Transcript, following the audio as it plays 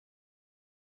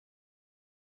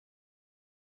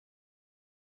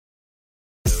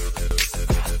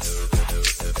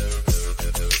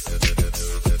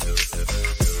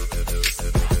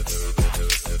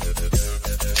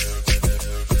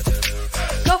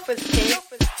for the pin.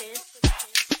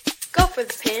 Go for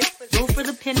the pin. Go for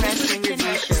the pin wrestling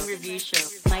review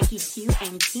show. Mikey Q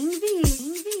and King V.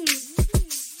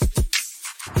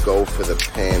 Go for the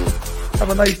pin. Have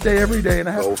a nice day every day.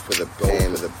 Go for the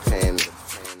pin.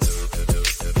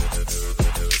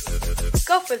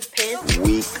 Go for the pin.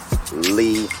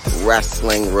 Weekly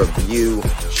wrestling review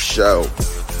show.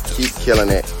 Keep killing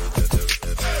it.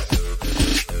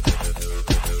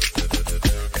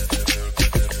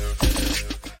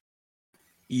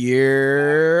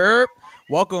 Yeah.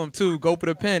 Welcome to Go for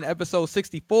the Pin, episode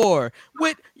 64,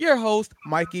 with your host,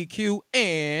 Mikey Q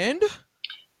and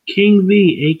King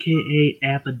V, aka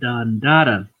Abaddon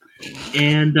Dada.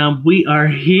 And we are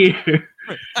here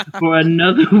for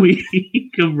another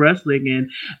week of wrestling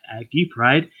and Aki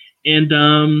Pride. And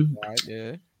right,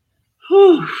 yeah.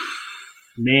 Whew,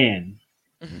 man,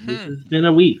 this has been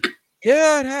a week.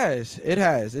 Yeah, it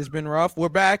has. It's been rough. We're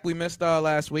back. We missed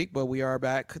last week, but we are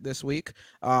back this week.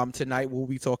 Tonight we'll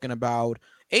be talking about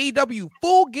AEW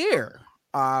Full Gear.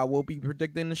 We'll be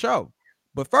predicting the show.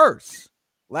 But first,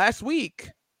 last week,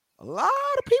 a lot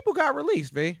of people got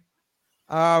released, V.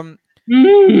 I'll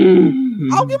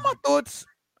get my thoughts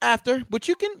after, but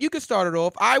you can start it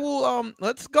off. I will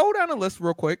let's go down the list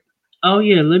real quick. Oh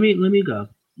yeah, let me go.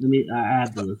 I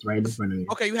have the list right in front of me.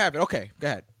 Okay, you have it. Okay, go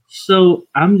ahead. So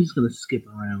I'm just gonna skip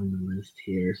around the list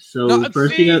here. So No, the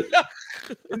first thing,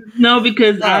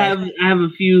 because I have a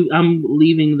few. I'm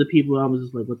leaving the people I was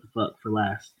just like, what the fuck, for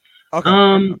last.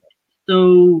 Okay.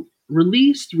 So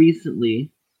released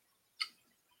recently.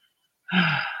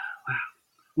 Wow.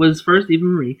 Was first Eva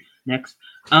Marie. Next.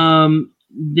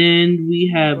 Then we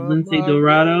have Lindsay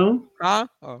Dorado.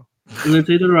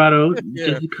 Lindsay Dorado. Yeah.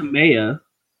 Jessica Maya.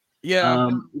 Yeah.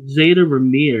 Zeta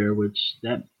Ramir, which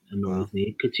that annoys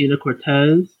me. Katina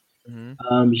Cortez.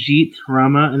 Mm-hmm. Jeet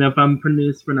Rama. And if I'm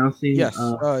mispronouncing Yes.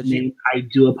 name, I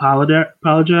do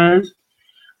apologize.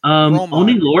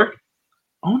 Oni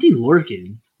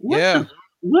Lorcan.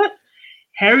 What?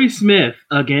 Harry Smith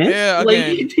again? Yeah, like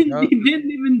again. he didn't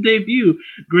even debut.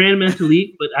 Grand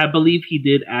Metalik, but I believe he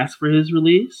did ask for his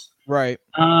release. Right.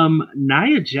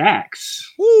 Nia Jax.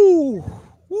 Woo.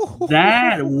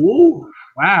 That woo.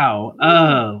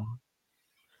 Wow.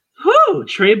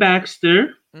 Trey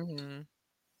Baxter. Mm-hmm.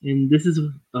 And this is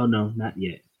not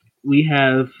yet. We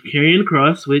have Karrion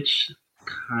Kross, which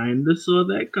kind of saw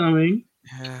that coming.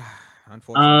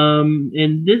 Unfortunately.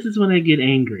 And this is when I get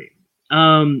angry.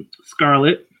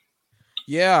 Scarlett.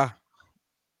 Yeah.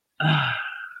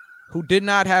 Who did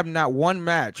not have not one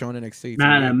match on NXT.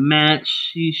 Not a match.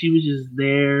 She was just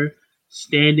there,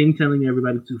 standing, telling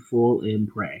everybody to fall and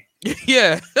pray.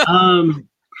 Yeah.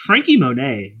 Frankie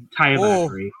Monet, Taya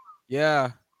Valkyrie.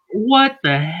 Yeah. What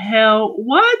the hell?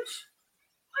 What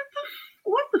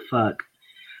the fuck?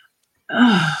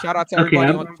 Shout out to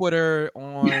everybody on Twitter,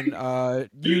 on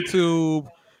YouTube,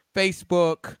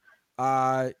 Facebook,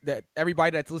 that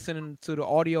everybody that's listening to the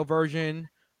audio version.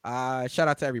 Shout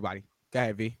out to everybody. Go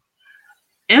ahead, V.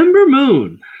 Ember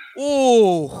Moon.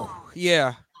 Oh,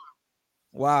 yeah.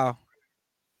 Wow.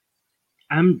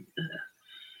 Man.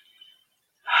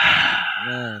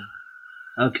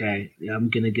 Okay, I'm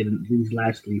gonna get these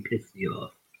last three pissed me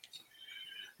off.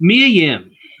 Mia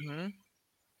Yim. Mm-hmm.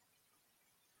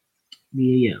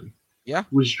 Mia Yim. Yeah.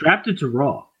 Was drafted to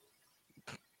Raw.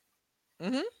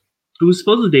 Mm-hmm. Who was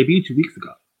supposed to debut 2 weeks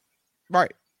ago.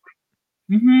 Right.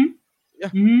 Mm-hmm. Yeah.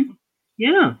 Mm-hmm.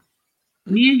 Yeah.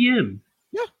 Mia Yim.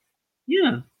 Yeah.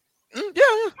 Yeah.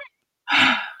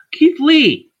 Yeah. Keith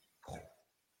Lee.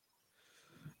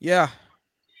 Yeah.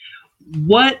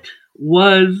 What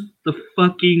was the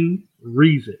fucking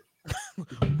reason?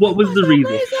 What was the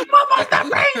reason? What was the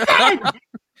reason?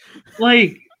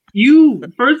 Like,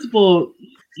 first of all,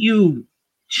 you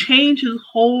change his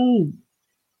whole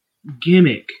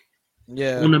gimmick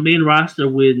on the main roster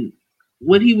when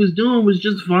what he was doing was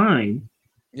just fine.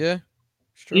 Yeah.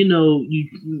 You know,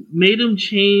 you made him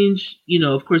change,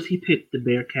 of course he picked the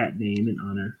Bearcat name in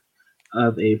honor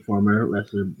of a former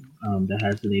wrestler that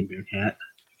has the name Bearcat.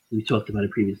 We talked about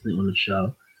it previously on the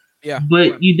show. Yeah.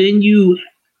 But you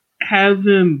have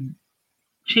him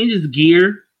change his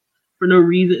gear for no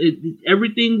reason.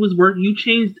 Everything was working. You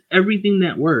changed everything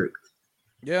that worked.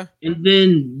 Yeah. And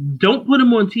then don't put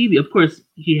him on TV. Of course,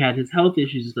 he had his health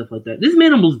issues and stuff like that. This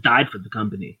man almost died for the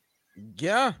company.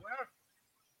 Yeah.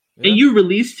 And you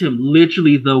released him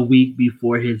literally the week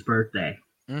before his birthday.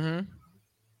 Mm-hmm.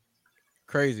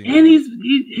 Crazy. And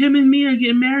him and me are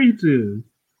getting married soon.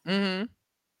 Mm-hmm.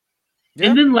 Yeah.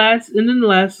 And then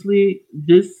lastly,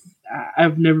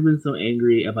 I've never been so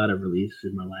angry about a release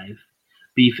in my life.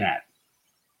 B-Fat.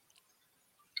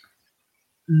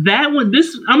 That one,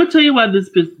 I'm gonna tell you why this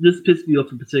pissed me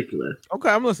off in particular. Okay,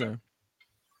 I'm listening.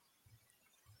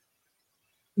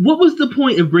 What was the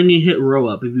point of bringing Hit Row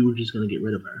up if you were just gonna get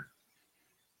rid of her?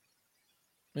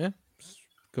 Yeah,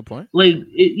 good point. Like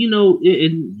you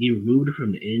removed her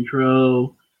from the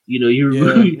intro. You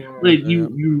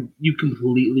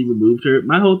completely removed her.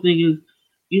 My whole thing is,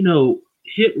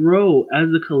 Hit Row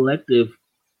as a collective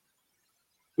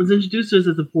was introduced to us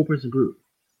as a 4-person group.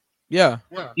 Yeah.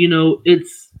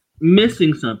 It's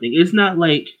missing something. It's not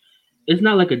like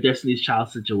a Destiny's Child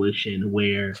situation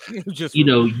where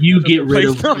you get rid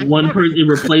of one person,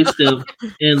 replace them,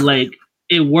 and like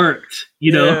it worked.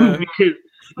 Because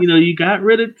you got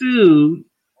rid of two.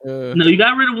 No, you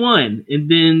got rid of one, and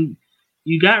then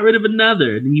you got rid of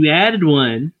another, and then you added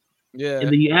one, and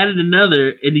then you added another,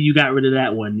 and then you got rid of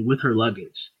that one with her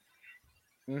luggage.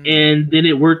 Mm-hmm. And then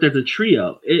it worked as a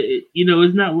trio.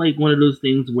 It's not like one of those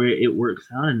things where it works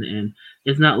out in the end.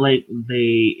 It's not like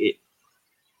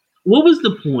what was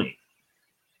the point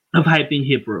of hyping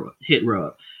Hit Row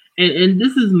up? And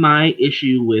this is my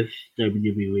issue with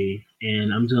WWE.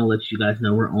 And I'm just gonna let you guys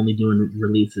know we're only doing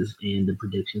releases and the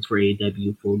predictions for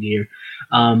AEW Full Gear.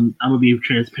 I'm gonna be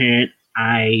transparent.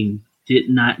 I did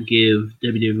not give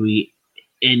WWE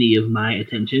any of my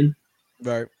attention.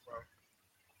 Right.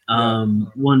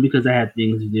 One, because I had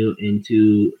things to do, and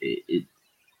two,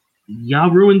 y'all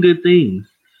ruined good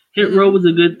things. Hit Row was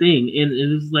a good thing, and it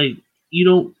was like you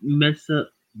don't mess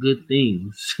up good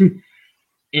things.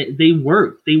 And they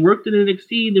worked. They worked in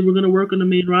NXT. They were going to work on the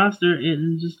main roster,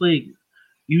 and just like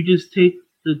you just take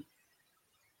the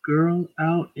girl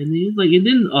out, and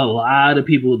then a lot of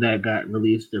people that got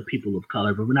released are people of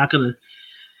color, but we're not gonna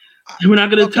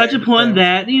touch upon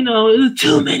that. There's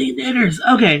too many niggers.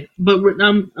 Okay, but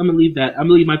I'm gonna leave that. I'm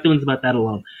gonna leave my feelings about that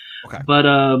alone. Okay, but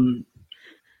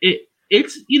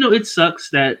it sucks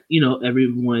that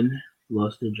everyone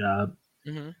lost their job.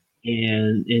 Mm-hmm.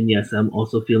 And yes, I'm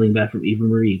also feeling bad from Eva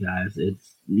Marie, guys.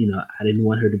 It's I didn't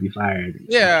want her to be fired.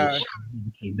 Yeah, she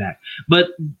came back,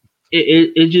 but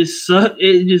it just sucks.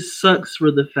 It just sucks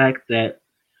for the fact that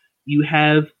you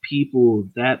have people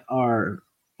that are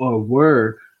or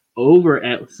were over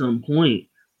at some point,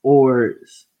 or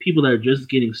people that are just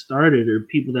getting started, or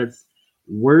people that's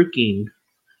working,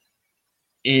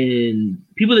 and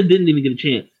people that didn't even get a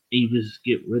chance, and you just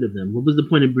get rid of them. What was the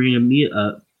point of bringing Mia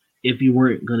up if you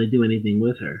weren't going to do anything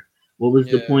with her? What was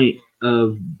the point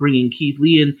of bringing Keith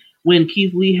Lee in when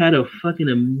Keith Lee had a fucking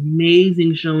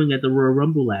amazing showing at the Royal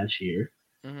Rumble last year?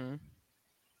 Mm-hmm.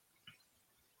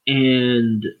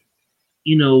 And,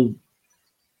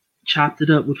 chopped it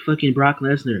up with fucking Brock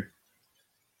Lesnar.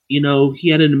 He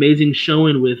had an amazing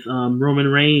showing with Roman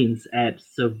Reigns at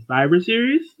Survivor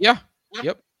Series. Yeah.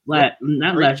 Yep. Last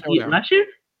year?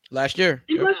 Last year.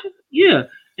 Yep. Yeah.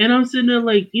 And I'm sitting there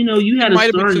like, you had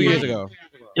might have been 2 years ago.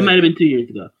 It might have been 2 years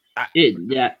ago.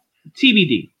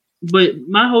 TBD. But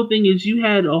my whole thing is you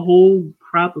had a whole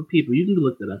crop of people. You can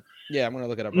look that up. Yeah, I'm gonna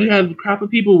look it up. You have a crop of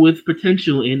people with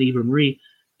potential in Eva Marie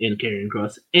and Karrion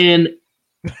Kross, and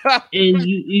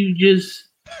you just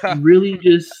really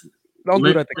just don't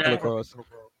do that to Karrion Kross.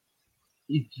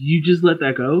 You just let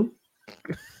that go.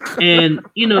 And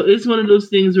it's one of those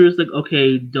things where it's like,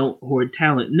 okay, don't hoard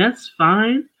talent, and that's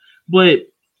fine. But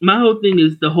my whole thing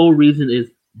is the whole reason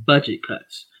is budget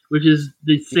cuts, which is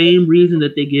the same reason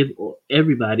that they give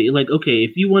everybody. Like, okay,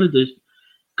 if you wanted to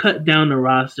cut down the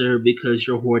roster because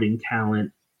you're hoarding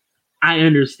talent, I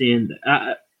understand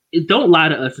that. Don't lie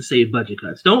to us and say budget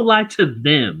cuts. Don't lie to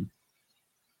them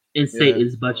and say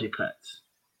it's budget cuts.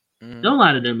 Mm. Don't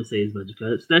lie to them and say it's budget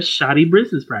cuts. That's shoddy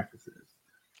business practices.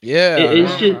 Yeah,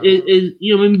 it's just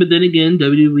but then again,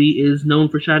 WWE is known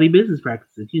for shoddy business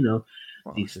practices. The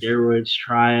steroids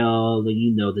trial,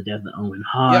 the death of Owen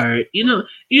Hart. Yep.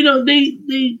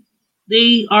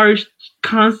 They are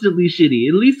constantly shitty.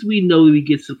 At least we know we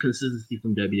get some consistency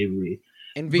from WWE.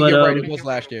 And you're right, it was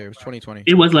last year. It was 2020.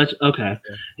 It was last. Okay,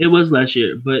 yeah. It was last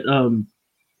year. But all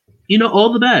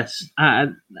the best.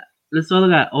 That's all I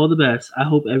got. All the best. I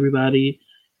hope everybody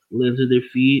lives to their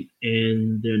feet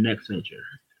in their next venture.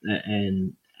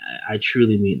 And I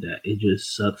truly mean that. It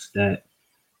just sucks that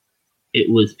it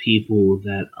was people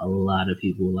that a lot of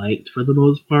people liked for the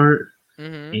most part,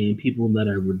 and people that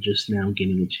were just now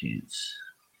getting a chance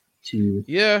to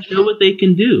show what they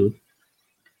can do.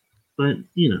 But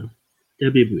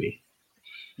WWE.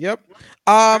 Yep.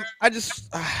 I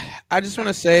just want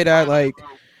to say that like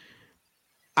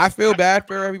I feel bad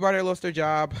for everybody that lost their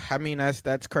job. I mean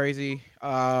that's crazy.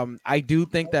 I do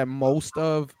think that most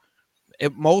of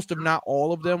not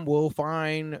all of them will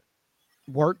find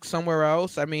work somewhere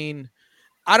else. I mean,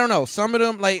 I don't know. Some of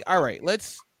them, like, all right,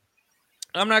 let's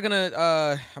I'm not gonna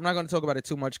talk about it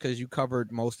too much because you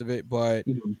covered most of it, but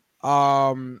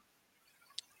Mhm.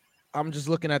 I'm just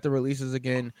looking at the releases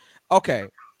again. Okay,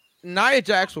 Nia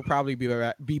Jax will probably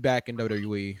be back in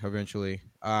WWE eventually.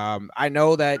 I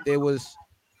know that there was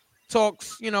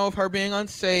talks, of her being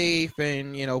unsafe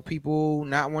and people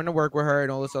not wanting to work with her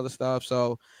and all this other stuff.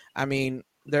 So, I mean,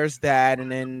 there's that,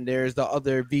 and then there's the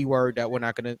other V word that we're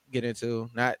not gonna get into.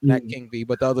 Not Mhm. King V,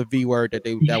 but the other V word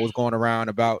that was going around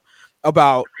about Which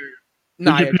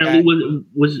Nia apparently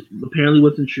Jax.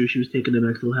 wasn't true. She was taking a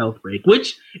mental health break,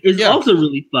 which is Yeah. also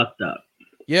really fucked up.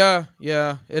 Yeah,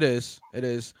 it is. It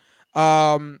is.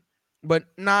 But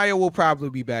Nia will probably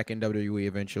be back in WWE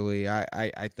eventually.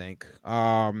 I think.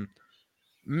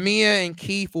 Mia and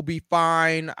Keith will be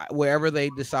fine wherever they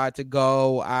decide to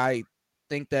go. I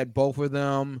think that both of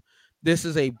them, this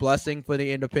is a blessing for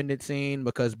the independent scene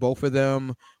because both of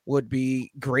them would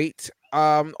be great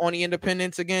on the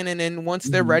independents again. And then once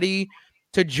they're Mhm. ready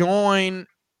to join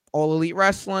All Elite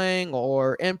Wrestling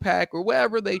or Impact or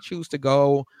wherever they choose to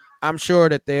go, I'm sure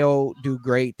that they'll do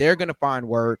great. They're going to find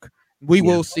work. We Yeah.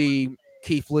 will see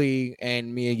Keith Lee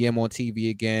and Mia Yim on TV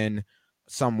again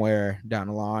somewhere down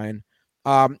the line.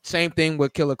 Same thing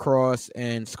with Killer Cross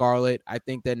and Scarlett. I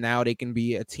think that now they can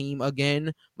be a team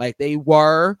again, like they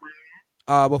were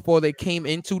before they came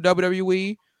into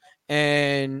WWE,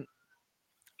 and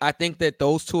I think that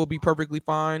those two will be perfectly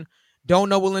fine. Don't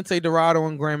know what Lince Dorado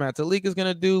and Grand Metalik is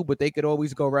gonna do, but they could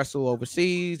always go wrestle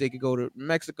overseas. They could go to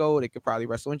Mexico. They could probably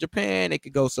wrestle in Japan. They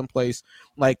could go someplace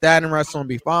like that and wrestle and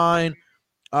be fine.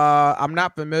 I'm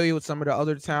not familiar with some of the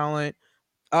other talent.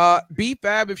 B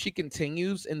Fab, if she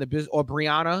continues in the business, or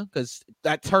Brianna, because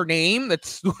that's her name.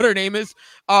 That's what her name is.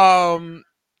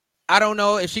 I don't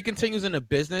know if she continues in the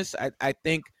business. I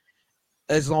think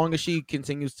as long as she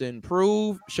continues to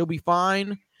improve, she'll be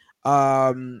fine.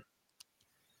 Um,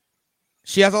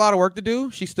 she has a lot of work to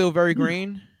do. She's still very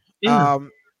green. Yeah.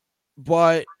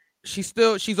 But she's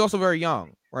also very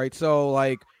young, right? So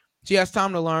like she has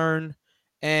time to learn,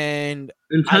 and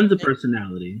And I tons of think-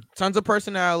 personality. tons of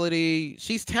personality.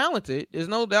 She's talented. There's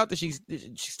no doubt that she's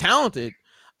talented.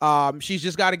 She's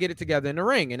just got to get it together in the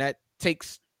ring, and that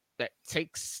takes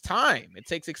time. It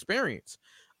takes experience.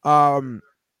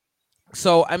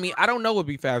 So I mean, I don't know what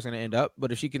B Fab's gonna end up,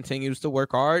 but if she continues to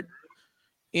work hard,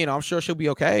 I'm sure she'll be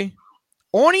okay.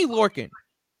 Orny Lorcan,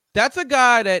 that's a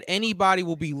guy that anybody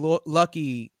will be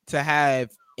lucky to have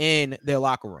in their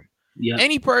locker room. Yeah.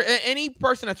 Any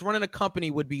person that's running a company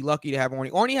would be lucky to have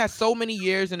Orny. Orny has so many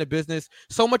years in the business,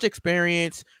 so much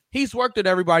experience. He's worked with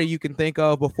everybody you can think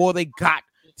of before they got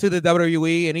to the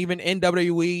WWE, and even in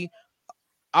WWE.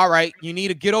 All right, you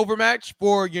need a get over match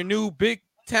for your new big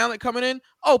talent coming in.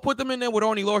 Oh, put them in there with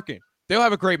Orny Lorcan. They'll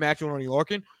have a great match with Orny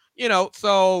Lorcan.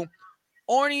 So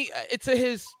Orny, it's to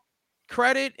his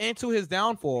credit and to his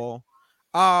downfall,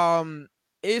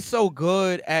 is so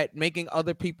good at making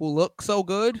other people look so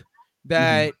good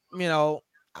that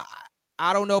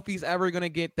I don't know if he's ever gonna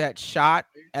get that shot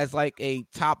as like a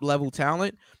top level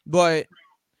talent, but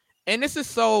and this is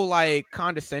so like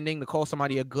condescending to call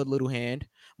somebody a good little hand,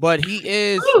 but he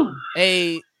is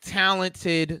a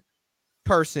talented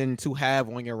person to have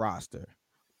on your roster,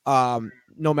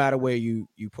 no matter where you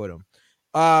put him.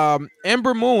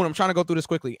 Ember Moon, I'm trying to go through this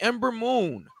quickly. Ember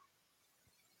Moon,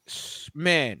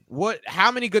 man,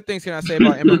 how many good things can I say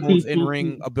about Ember Moon's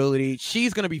in-ring ability?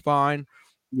 She's gonna be fine.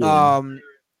 Yeah.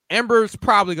 Ember's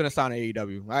probably gonna sign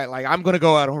AEW. Right? Like I'm gonna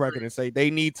go out on record and say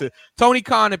they need to. Tony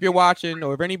Khan, if you're watching,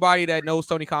 or if anybody that knows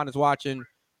Tony Khan is watching,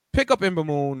 pick up Ember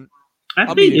Moon.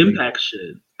 I think Impact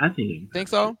should. I think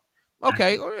so.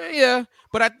 Okay, yeah,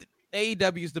 but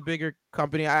AEW is the bigger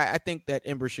company. I think that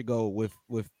Ember should go with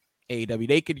AEW.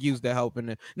 They could use the help.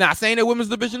 And not saying that women's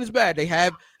division is bad. They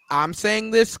have. I'm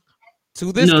saying this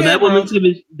to this. No, camera, that women's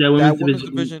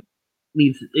division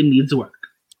needs work.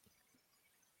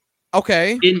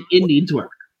 Okay, it needs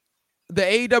work. The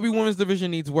AEW women's division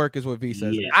needs work, is what V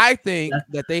says. Yeah. I think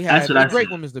that they have a great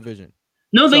women's division.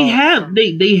 No, they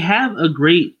have a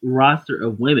great roster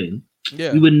of women.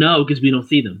 Yeah, we would know because we don't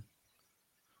see them.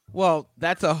 Well,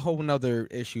 that's a whole nother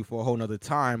issue for a whole nother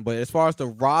time. But as far as the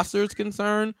roster is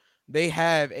concerned, they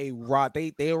have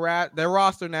their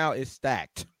roster now is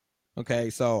stacked. Okay,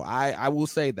 so I will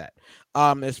say that.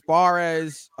 As far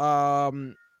as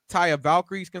Taya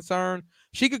Valkyrie is concerned,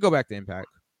 she could go back to Impact.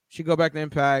 She go back to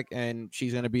Impact, and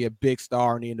she's going to be a big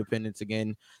star in the independents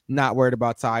again. Not worried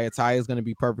about Taya. Taya is going to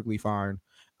be perfectly fine.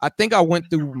 I think I went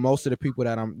through most of the people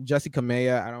that Jessica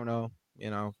Maya, I don't know.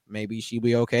 Maybe she'll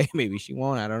be okay. Maybe she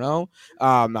won't. I don't know.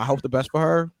 I hope the best for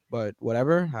her, but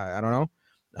whatever. I don't know.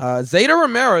 Zeta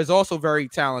Romero is also very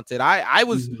talented. I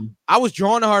was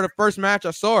drawn to her the first match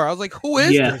I saw her. I was like, who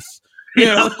is Yeah. this? You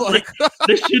know, like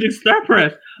The shooting star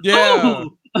press. yeah,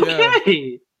 Oh,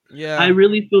 okay. yeah. I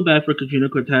really feel bad for Katrina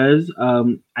Cortez.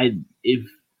 For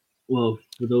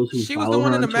those who She was follow the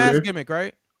one her in the on mask Twitter, gimmick,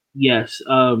 right? yes.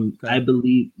 I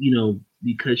believe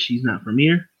because she's not from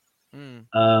here.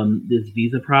 There's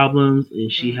visa problems,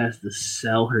 and she has to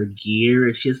sell her gear,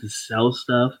 and she has to sell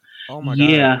stuff. Oh my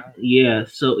god. Yeah.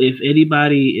 So if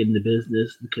anybody in the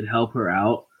business could help her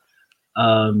out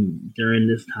during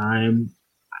this time,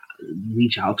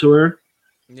 reach out to her.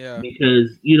 Yeah.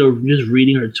 Because just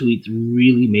reading her tweets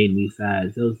really made me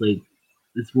sad. So it was like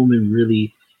this woman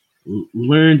really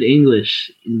learned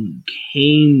English and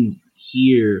came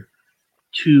here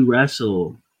to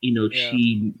wrestle.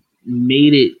 She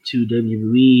made it to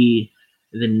WWE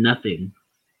and then nothing.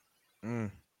 And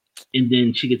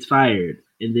then she gets fired.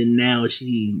 And then now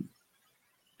she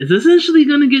is essentially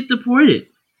going to get deported.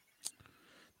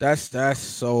 That's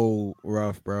so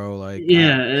rough, bro. Like,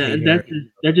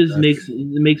 that just makes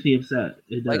me upset.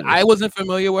 It does. Like, I wasn't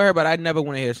familiar with her, but I never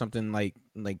want to hear something like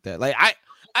that. Like,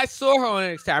 I saw her on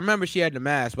NXT. I remember she had the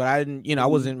mask, but I didn't, I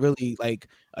wasn't really like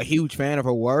a huge fan of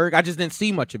her work. I just didn't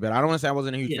see much of it. I don't want to say I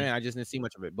wasn't a huge fan. I just didn't see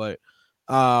much of it. But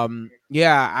I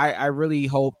really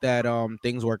hope that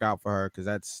things work out for her, because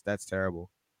that's terrible.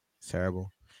 It's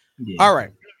terrible. Yeah. All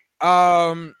right.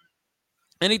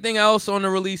 Anything else on the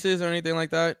releases or anything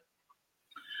like that?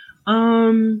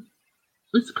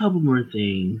 Just a couple more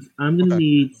things. I'm gonna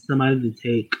need somebody to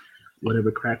take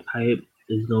whatever crack pipe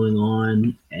is going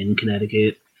on in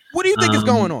Connecticut. What do you think is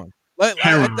going on?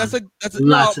 That's a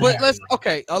no. But let's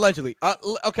allegedly.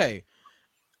 Okay.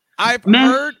 I've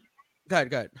heard. Go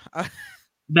ahead.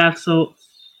 Bath salts,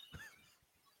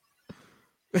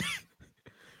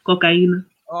 cocaine.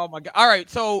 Oh my god! All right,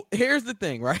 so here's the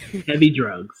thing, right? Heavy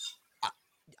drugs.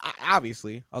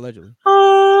 Obviously, allegedly.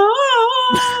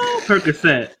 Oh,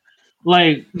 Percocet,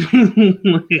 like,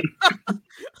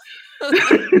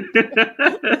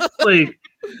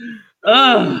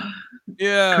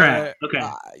 yeah. Crack. Okay.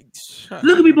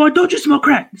 Look at me, boy. Don't you smoke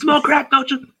crack? Smoke crack, don't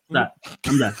you? Stop.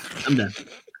 I'm done.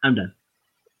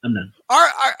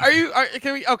 Are you?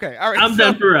 Can we? Okay. All right. I'm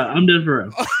done for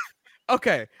real.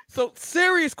 Okay. So,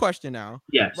 serious question now.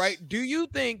 Yes. Right. Do you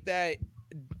think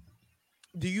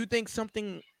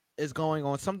something is going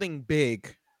on? Something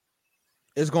big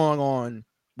is going on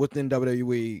within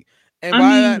WWE, and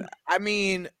that I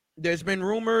mean, there's been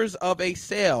rumors of a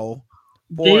sale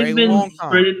for a long time. They've been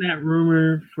spreading that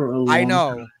rumor for a long time. I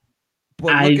know,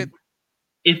 but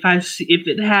if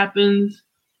it happens,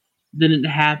 then it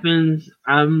happens.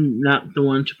 I'm not the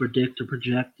one to predict or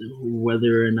project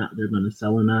whether or not they're going to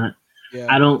sell or not. Yeah.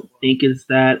 I don't think it's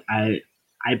that. I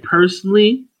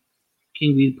personally,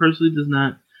 King B personally does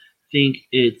not think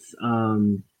it's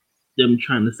them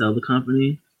trying to sell the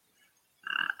company.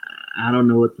 I don't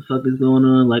know what the fuck is going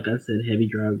on. Like I said, heavy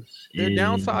drugs. They're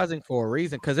downsizing for a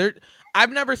reason, because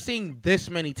I've never seen this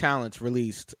many talents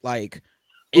released. Like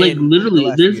literally,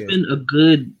 there's been a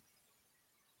good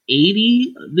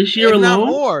 80 this year alone. Not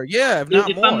more. Yeah,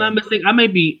 if I'm not mistaken, I may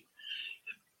be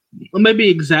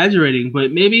exaggerating,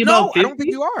 but maybe about 50? I don't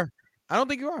think you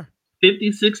are.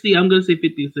 50, 60. I'm gonna say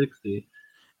 50, 60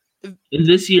 in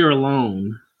this year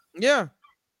alone. Yeah.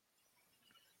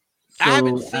 So, I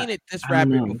haven't seen it this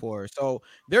rapid before. So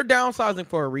they're downsizing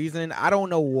for a reason. I don't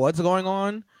know what's going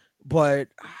on, but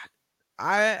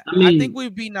I think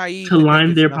we'd be naive to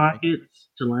line their pockets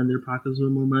with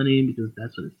more money, because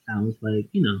that's what it sounds like,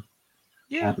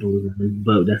 capitalism.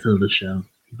 But that's another show.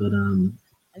 But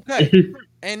okay.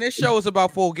 And this show is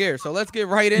about Full Gear, so let's get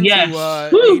right into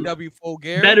AEW Full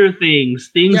Gear. Better things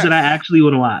that I actually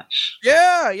want to watch.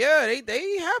 Yeah,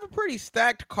 they have a pretty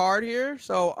stacked card here,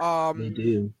 so they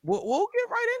do. We'll get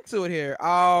right into it here.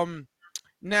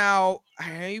 Now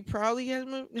you probably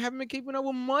haven't been keeping up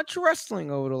with much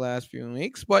wrestling over the last few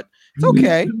weeks, but it's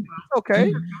okay. It's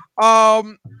okay.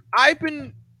 I've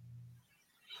been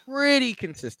pretty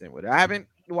consistent with it. I haven't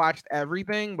watched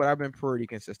everything, but I've been pretty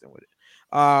consistent with it.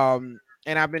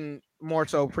 And I've been more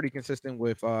so pretty consistent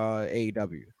with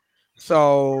AEW.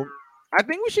 So I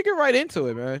think we should get right into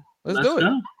it, man. Let's do it.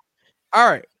 Go. All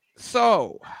right.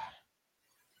 So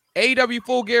AEW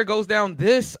Full Gear goes down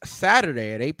this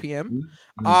Saturday at 8 p.m.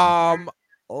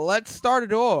 Let's start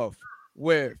it off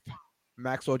with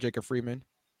Maxwell Jacob Freeman,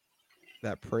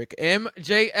 that prick,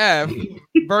 MJF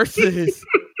versus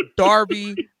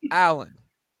Darby Allin.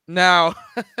 Now,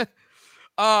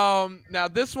 now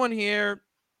this one here,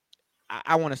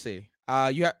 I want to see.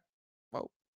 You have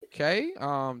okay.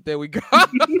 There we go.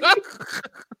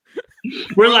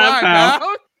 We're live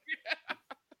now.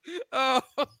 Uh,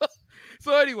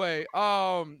 so anyway,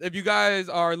 if you guys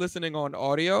are listening on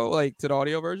audio, like to the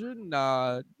audio version,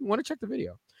 you want to check the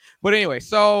video. But anyway,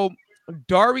 so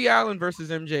Darby Allin versus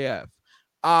MJF.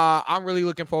 I'm really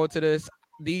looking forward to this.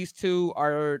 These two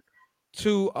are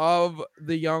two of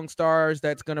the young stars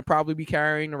that's going to probably be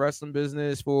carrying the wrestling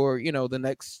business for, the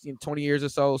next 20 years or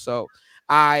so. So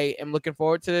I am looking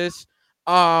forward to this.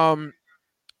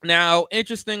 Now,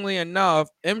 interestingly enough,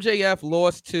 MJF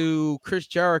lost to Chris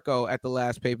Jericho at the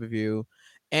last pay-per-view,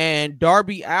 and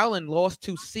Darby Allin lost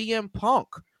to CM Punk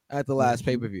at the last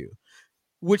pay-per-view,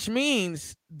 which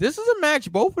means this is a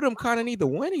match both of them kind of need to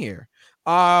win here.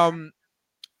 MJF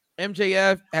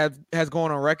has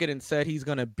gone on record and said he's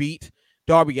going to beat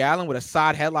Darby Allin with a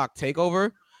side headlock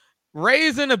takeover.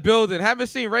 Ray's in the building. Haven't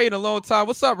seen Ray in a long time.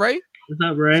 What's up, Ray? What's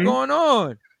up, Ray? What's going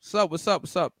on? What's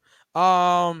up?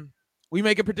 We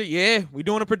make a predict. Yeah, we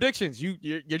doing the predictions.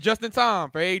 You're just in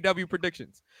time for AEW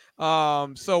predictions.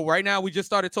 So right now we just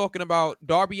started talking about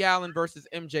Darby Allin versus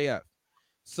MJF.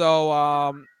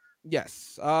 So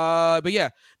yes. But yeah,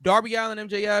 Darby Allin,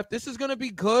 MJF. This is gonna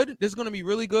be good. This is gonna be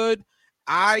really good.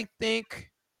 I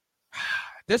think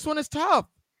this one is tough.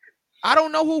 I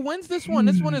don't know who wins this one.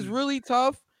 This one is really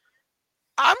tough.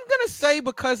 I'm gonna say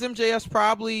because MJF's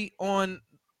probably on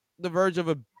the verge of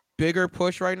a bigger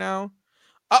push right now.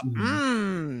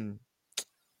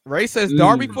 Ray says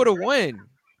Darby for the win.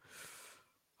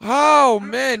 Oh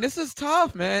man, this is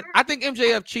tough, man. I think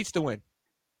MJF cheats to win.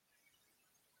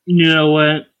 You know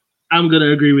what? I'm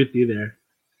gonna agree with you there.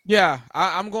 Yeah,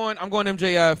 I'm going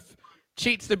MJF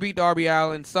cheats to beat Darby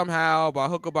Allin somehow by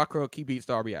hook or by crook. He beats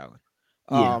Darby Allin.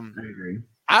 I agree.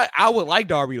 I would like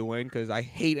Darby to win because I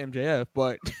hate MJF,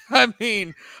 but I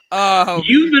mean,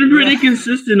 you've been pretty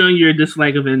consistent on your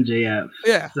dislike of MJF.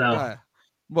 Yeah. So.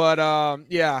 But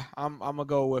yeah, I'm gonna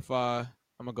go with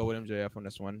MJF on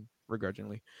this one,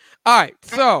 begrudgingly. All right,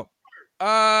 so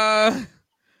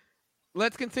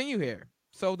let's continue here.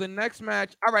 So the next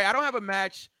match, all right, I don't have a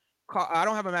match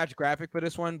graphic for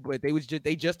this one, but they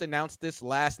just announced this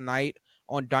last night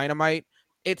on Dynamite.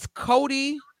 It's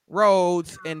Cody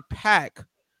Rhodes and Pac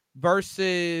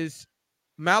versus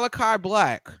Malachi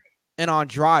Black and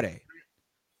Andrade.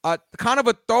 Kind of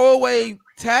a throwaway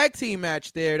tag team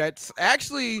match there. That's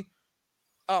actually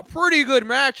a pretty good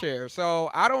match here.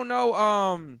 So I don't know.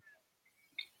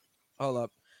 Hold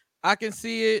up. I can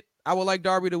see it. I would like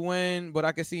Darby to win, but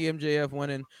I can see MJF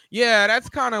winning. Yeah, that's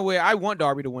kind of where I want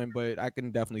Darby to win, but I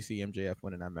can definitely see MJF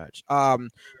winning that match.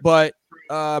 But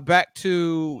back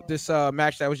to this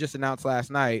match that was just announced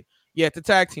last night. Yeah, it's a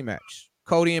tag team match.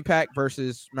 Cody and Pac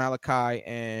versus Malachi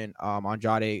and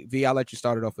Andrade. V, I'll let you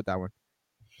start it off with that one.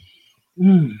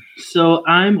 So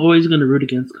I'm always going to root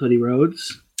against Cody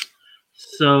Rhodes.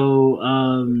 So,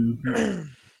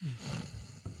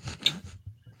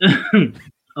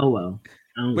 oh well.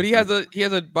 But he has a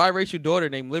biracial daughter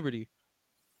named Liberty.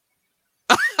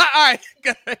 All right,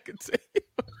 continue.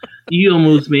 You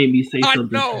almost made me say something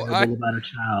terrible about a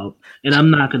child, and I'm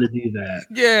not going to do that.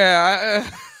 Yeah,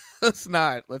 let's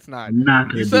not. I'm not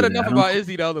gonna. You said enough about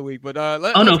Izzy the other week, but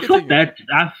let's fuck that.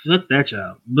 I fuck that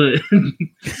child. But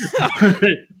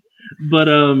but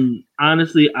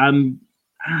honestly,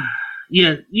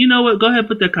 yeah. You know what? Go ahead,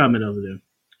 put that comment over there.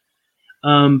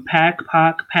 Pac,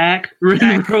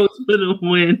 Randy Rhodes for the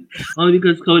win, only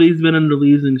because Cody's been on the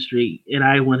losing streak, and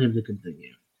I want him to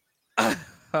continue.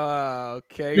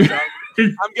 Okay, so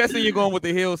I'm guessing you're going with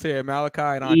the heels here, Malachi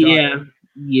and Andrade.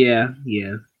 Yeah.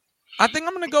 I think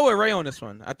I'm gonna go with Ray on this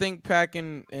one. I think Pac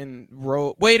and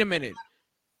Rhodes. Wait a minute.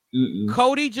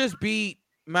 Cody just beat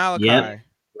Malachi. Yep,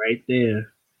 right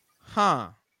there.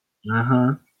 Huh.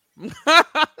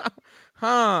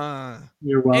 Huh.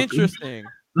 You're welcome. Interesting.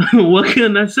 What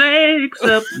can I say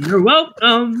except you're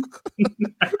welcome?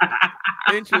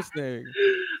 Interesting.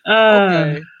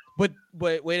 Okay. But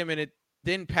wait a minute.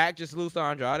 Didn't Pac just lose to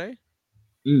Andrade?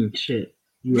 Shit.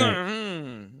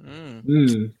 Right.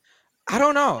 I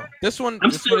don't know. This one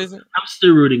isn't. I'm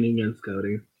still rooting against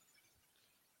Cody.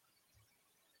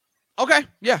 Okay.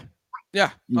 Yeah.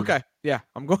 Okay. Yeah.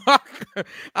 I'm going.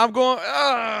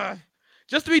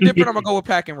 Just to be different, I'm gonna go with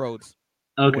Pac and Rhodes.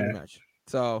 Okay.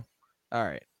 So, all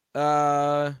right.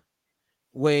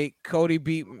 Wait. Cody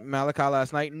beat Malachi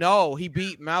last night. No, he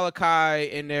beat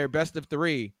Malachi in their best of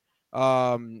 3.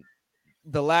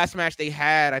 The last match they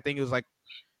had, I think it was like,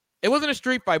 it wasn't a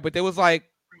street fight, but there was like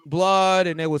blood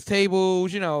and there was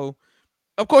tables. Of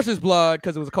course it's blood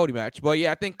because it was a Cody match. But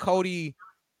yeah, I think Cody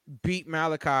beat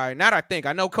Malachi. Not I think.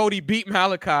 I know Cody beat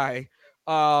Malachi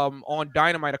on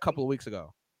Dynamite a couple of weeks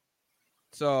ago.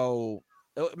 So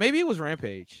maybe it was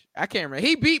Rampage. I can't remember.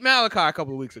 He beat Malachi a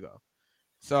couple of weeks ago.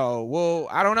 So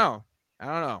I don't know.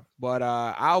 But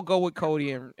I'll go with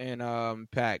Cody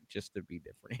and Pac just to be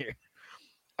different here.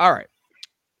 All right.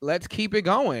 Let's keep it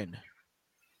going.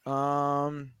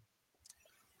 As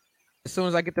soon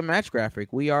as I get the match graphic,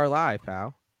 we are live,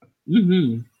 pal.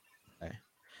 Mm-hmm.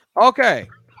 Okay.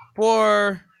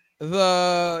 For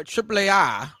the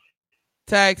AAA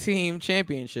Tag Team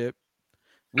Championship,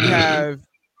 we have.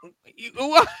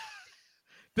 What?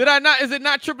 Did I not? Is it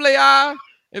not AAA?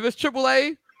 If it's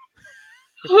AAA,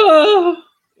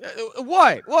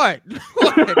 what? What?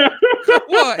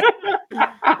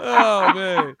 Oh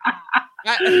man.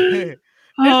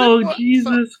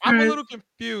 Jesus I'm a Christ. little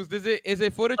confused. Is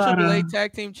it for the AAA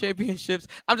Tag Team Championships?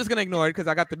 I'm just gonna ignore it because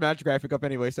I got the match graphic up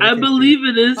anyway. So I believe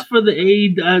it is for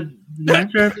the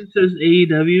match graphic says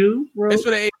AEW. Bro. It's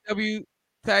for the AEW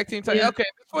Tag Team. Yeah. Okay,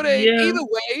 it's for the Yeah.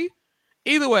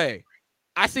 Either way,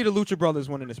 I see the Lucha Brothers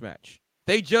winning this match.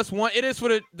 They just won. It is for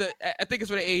the I think it's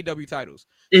for the AEW titles.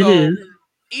 It is.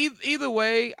 Either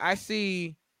way, I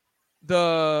see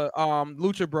the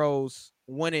Lucha Bros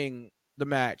winning the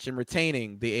match and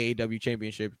retaining the AEW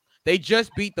championship. They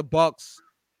just beat the Bucks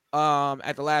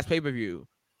at the last pay-per-view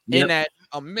in that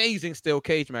amazing steel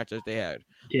cage match that they had.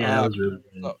 Yeah, that was really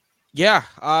good.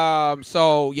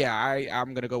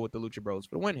 I'm gonna go with the Lucha Bros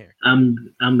for the win here.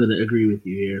 I'm gonna agree with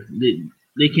you here.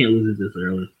 They can't lose it this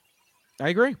early. I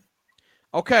agree.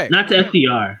 Okay. Not to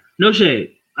FTR. No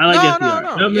shade. I like FTR.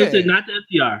 No, not to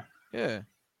FTR. Yeah.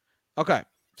 Okay.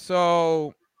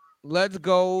 So let's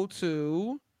go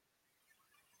to.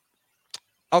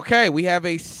 Okay, we have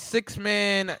a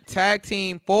 6-man tag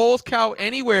team Falls Count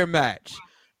Anywhere match.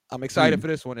 I'm excited for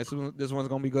this one. This one's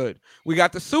gonna be good. We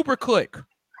got the Super Click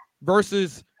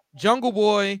versus Jungle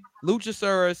Boy,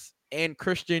 Luchasaurus, and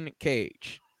Christian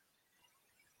Cage.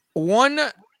 One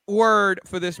word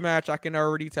for this match, I can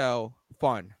already tell.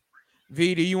 Fun.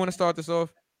 V, do you want to start this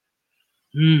off?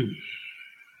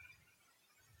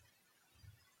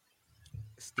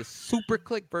 It's the Super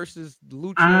Click versus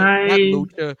Lucha, not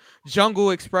Lucha,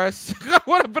 Jungle Express.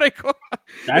 What do they call it?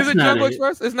 Is it Jungle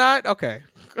Express? It's not? Okay.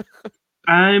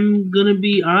 I'm going to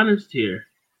be honest here.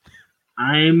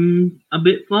 I'm a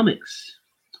bit flummoxed.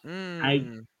 I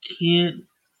can't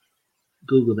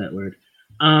Google that word.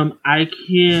 I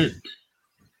can't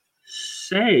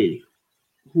say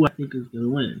who I think is going to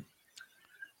win.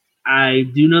 I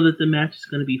do know that the match is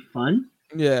going to be fun.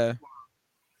 Yeah.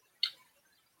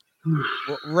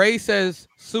 Well, Ray says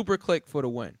Super Click for the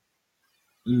win.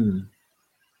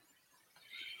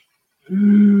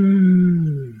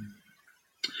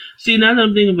 See, now that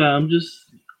I'm thinking about it,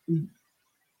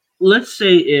 let's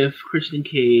say if Christian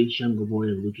Cage, Jungle Boy,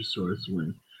 and Luchasaurus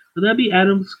win, would that be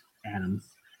Adam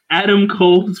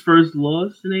Cole's first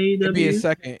loss in AEW? It'd be a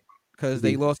second because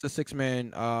they lost the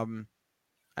 6-man.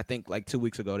 I think like 2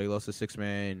 weeks ago they lost the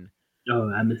 6-man.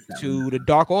 Oh, I missed that to the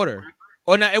Dark Order.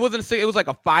 Oh no, it wasn't. It was like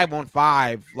a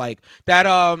 5-on-5, like that.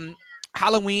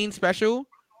 Halloween special.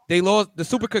 They lost. The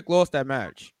Super Kick lost that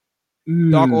match.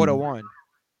 Dark Order won.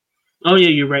 Oh yeah,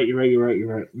 you're right.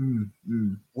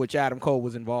 Which Adam Cole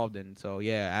was involved in. So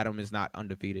yeah, Adam is not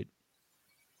undefeated.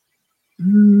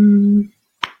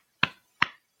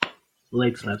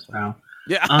 Leg slaps, pal.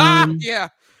 Yeah, yeah.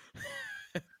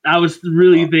 I was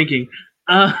really thinking.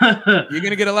 You're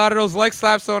gonna get a lot of those leg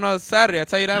slaps on a Saturday. I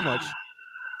tell you that much.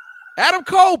 Adam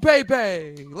Cole,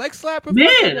 baby, leg slap.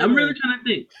 Man, I'm really trying to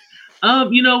think.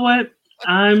 You know what?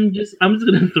 I'm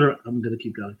gonna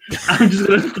keep going. I'm just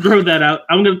gonna throw that out.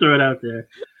 I'm gonna throw it out there.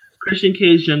 Christian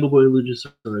Cage, Jungle Boy,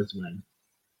 Luchasaurus win.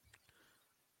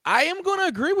 I am gonna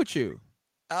agree with you.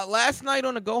 Last night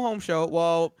on the Go Home show.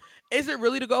 Well, is it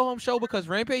really the Go Home show because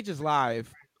Rampage is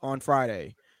live on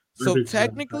Friday? So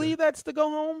technically that's the Go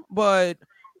Home, but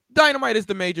Dynamite is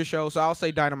the major show. So I'll say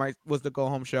Dynamite was the Go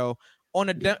Home show. On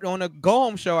a Go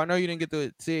Home show, I know you didn't get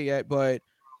to see it yet, but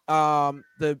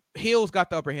the heels got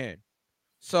the upper hand.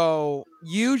 So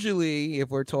usually, if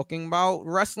we're talking about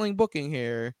wrestling booking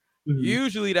here,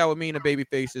 usually that would mean the baby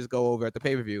faces go over at the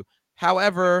pay-per-view.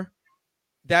 However,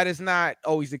 that is not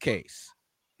always the case.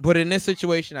 But in this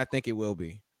situation, I think it will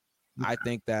be. I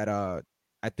think that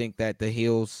the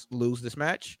heels lose this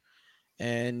match.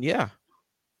 And yeah.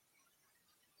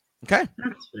 Okay.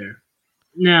 That's fair.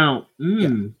 Now,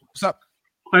 What's up?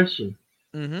 Question.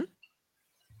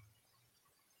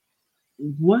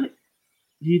 What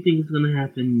do you think is going to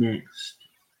happen next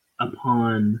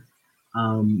upon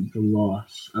the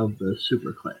loss of the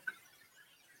Super Click?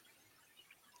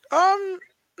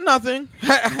 Nothing.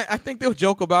 I think they'll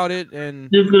joke about it, and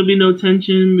there's going to be no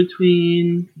tension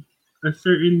between a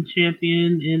certain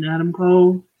champion and Adam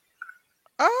Cole.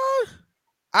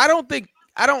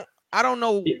 I don't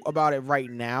know about it right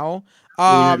now.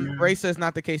 Yeah. Ray says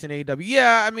not the case in AEW.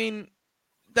 Yeah, I mean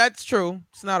that's true.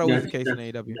 It's not always the case in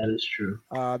AEW. That is true.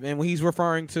 And when he's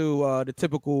referring to the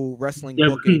typical wrestling Yeah,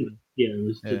 booking. yeah, it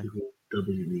was typical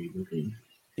WWE booking.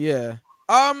 Yeah.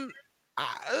 I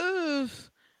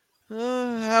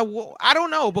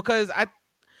don't know because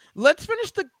let's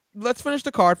finish the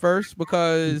card first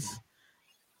because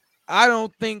I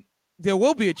don't think there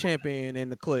will be a champion in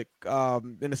the click,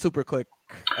 in the super click,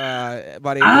 by the end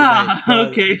of the night.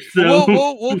 Okay, so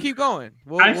we'll keep going.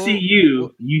 I see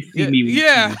you. You see me.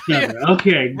 Yeah.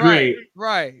 Okay, great.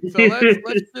 Right. So let's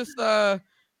just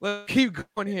let's keep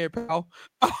going here, pal.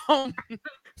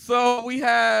 So we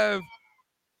have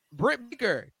Britt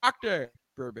Baker, Dr.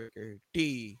 Britt Baker,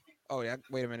 D. Oh yeah,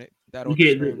 wait a minute. That'll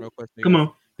screen real quick. Come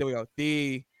on. There we go.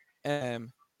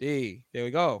 DMD. There we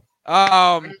go.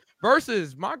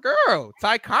 Versus my girl,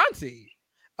 Ty Conti,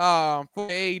 for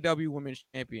the AEW Women's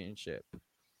Championship.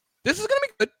 This is gonna be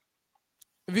good.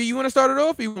 V, you want to start it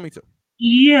off or you want me to?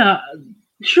 Yeah,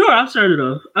 sure, I'll start it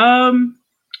off. I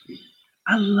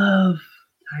love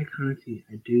Ty Conti.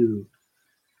 I do.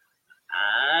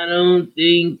 I don't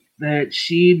think that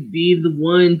she'd be the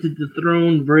one to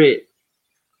dethrone Britt.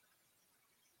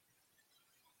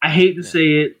 I hate to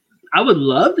say it. I would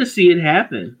love to see it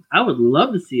happen.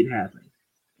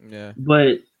 Yeah.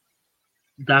 But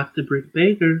Dr. Britt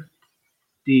Baker,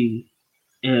 DMD,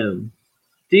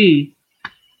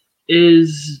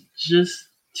 is just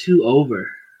too over.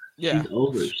 Yeah.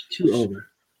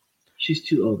 She's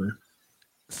too over.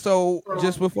 So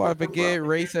just before I forget,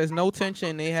 Ray says no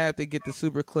tension. They have to get the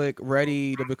Super Click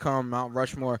ready to become Mount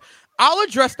Rushmore. I'll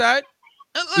address that.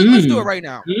 Let's do it right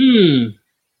now. You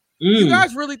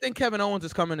guys really think Kevin Owens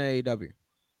is coming to AEW?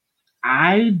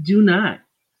 I do not.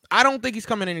 I don't think he's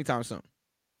coming anytime soon.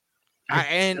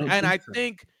 I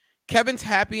think Kevin's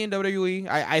happy in WWE.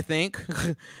 I think,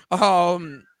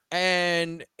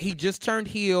 and he just turned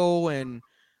heel, and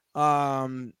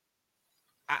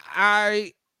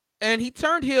he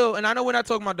turned heel, and I know we're not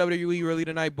talking about WWE really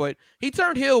tonight, but he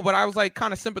turned heel. But I was like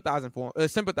kind of sympathizing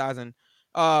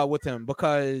with him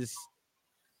because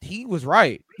he was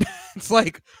right. It's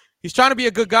like he's trying to be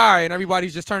a good guy, and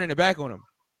everybody's just turning their back on him.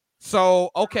 So,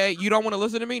 okay, you don't want to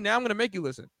listen to me? Now I'm going to make you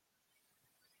listen.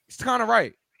 It's kind of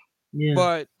right. Yeah.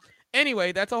 But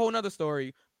anyway, that's a whole nother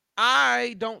story.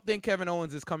 I don't think Kevin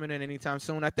Owens is coming in anytime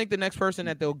soon. I think the next person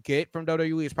that they'll get from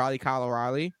WWE is probably Kyle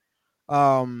O'Reilly.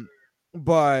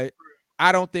 But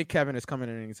I don't think Kevin is coming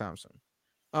in anytime soon.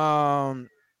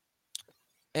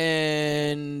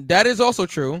 And that is also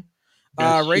true.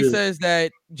 Ray says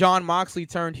that Jon Moxley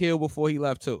turned heel before he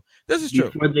left too. This is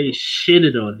true. Before they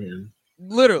shitted on him.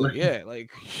 Literally, yeah.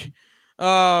 Like,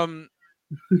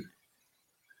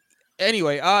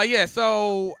 anyway, yeah.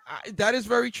 So that is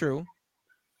very true,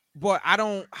 but I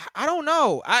don't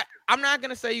know. I'm not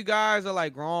gonna say you guys are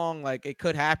like wrong. Like it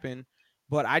could happen,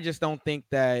 but I just don't think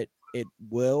that it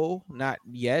will. Not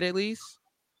yet, at least.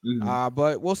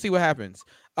 But we'll see what happens.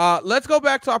 Let's go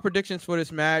back to our predictions for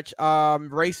this match.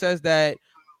 Ray says that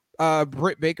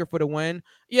Britt Baker for the win.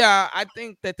 Yeah, I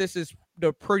think that this is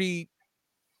the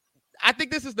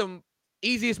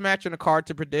easiest match on the card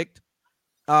to predict.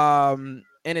 And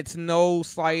it's no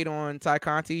slight on Ty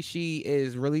Conti. She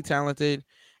is really talented,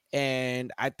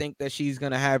 and I think that she's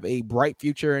going to have a bright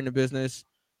future in the business.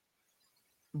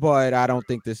 But I don't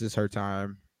think this is her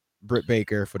time. Britt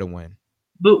Baker for the win.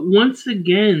 But once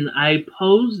again, I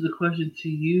pose the question to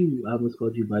you. I almost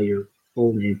called you by your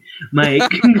full name, Mike.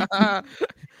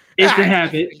 It's a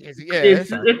habit.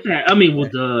 It's a. I mean, well,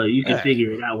 duh. You can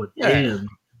figure it out with them,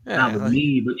 not with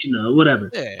me. But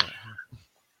whatever. Yeah.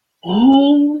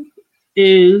 Who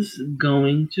is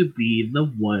going to be the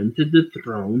one to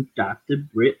dethrone Dr.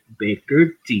 Britt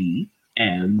Baker, DMD?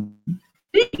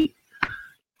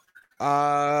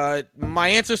 My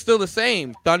answer's still the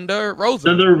same. Thunder Rosa.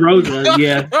 Thunder Rosa,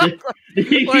 yeah. Like,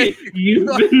 you've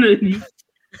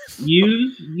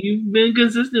been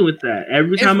consistent with that.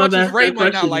 Every time I've asked Ray that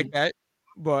might question, not like that,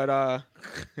 but I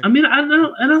mean, I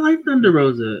know, and I like Thunder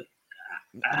Rosa.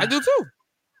 I do too.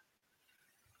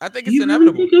 I think it's you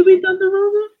inevitable. Really think it'll be Thunder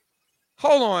Rosa?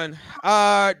 Hold on.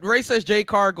 Ray says Jade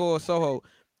Cargill or Soho.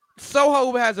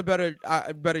 Soho has a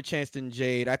better chance than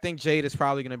Jade. I think Jade is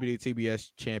probably going to be the TBS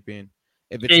champion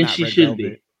if it's not Red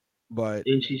Velvet. But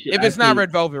if it's not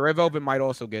Red Velvet might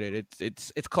also get it.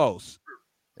 It's close.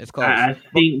 It's close. I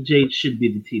think Jade should be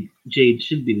the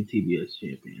TBS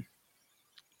champion.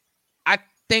 I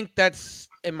think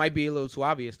it might be a little too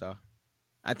obvious though.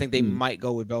 I think they might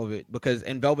go with Velvet because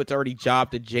Velvet's already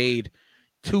jobbed to Jade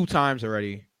 2 times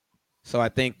already. So I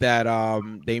think that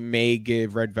they may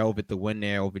give Red Velvet the win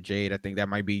there over Jade. I think that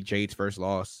might be Jade's first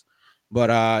loss,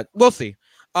 but we'll see.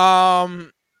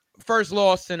 First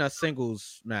loss in a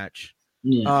singles match.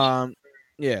 Yeah.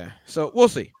 Yeah. So we'll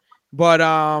see. But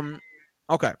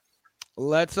okay.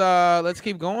 Let's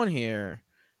keep going here.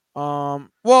 Well,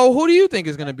 who do you think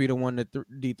is gonna be the one to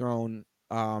dethrone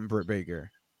Britt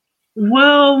Baker?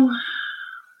 Well,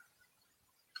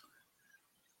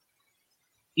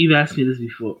 you've asked me this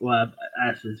before. Well, I've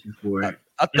asked this before.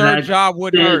 A third job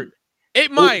would hurt.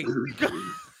 It might.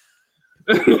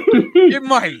 It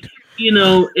might. You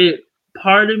know, it.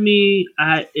 Part of me,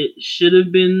 it should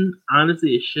have been.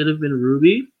 Honestly, it should have been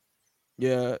Ruby.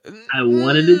 Yeah. I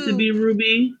wanted it to be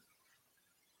Ruby.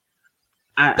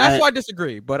 That's why I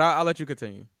disagree, but I'll let you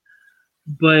continue.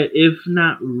 But if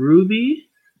not Ruby,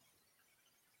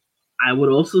 I would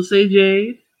also say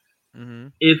Jade. Mm-hmm.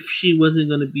 If she wasn't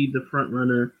going to be the front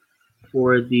runner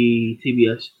for the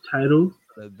TBS title,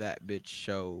 That Bitch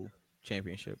Show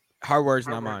Championship. Her words,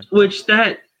 not mine. Which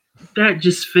that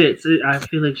just fits. I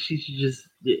feel like she should just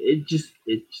it just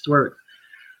works.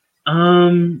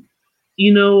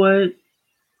 You know what?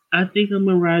 I think I'm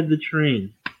gonna ride the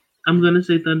train. I'm gonna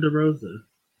say Thunder Rosa.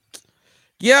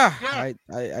 Yeah, I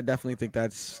definitely think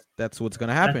that's what's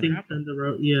gonna happen. I think Thunder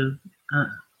Rosa. Yeah.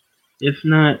 If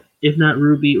not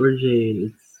Ruby or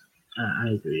Jade, I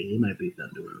agree. It might be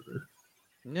Thunder Rosa.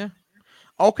 Yeah.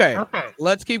 Okay.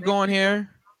 Let's keep going here.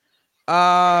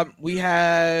 We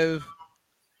have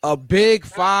a big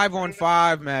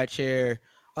 5-on-5 match here.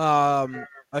 A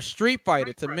street fight.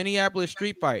 It's a Minneapolis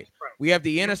street fight. We have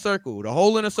the Inner Circle, the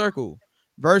whole Inner Circle,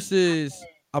 versus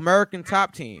American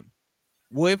Top Team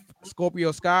with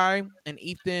Scorpio Sky and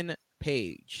Ethan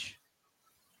Page.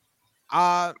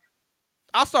 I'll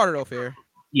start it off here.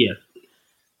 Yeah.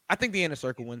 I think the Inner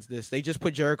Circle wins this. They just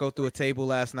put Jericho through a table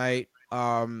last night.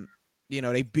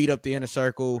 They beat up the Inner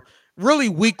Circle. Really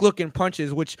weak looking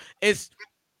punches, which is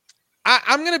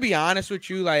I'm gonna be honest with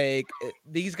you, like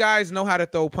these guys know how to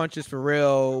throw punches for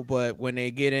real, but when they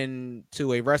get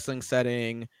into a wrestling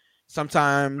setting,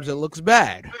 sometimes it looks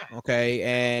bad. Okay,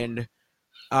 and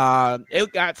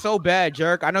it got so bad,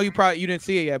 Jericho. I know you didn't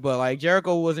see it yet, but like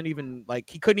Jericho wasn't even like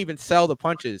he couldn't even sell the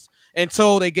punches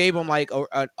until they gave him like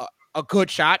a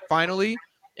good shot finally,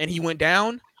 and he went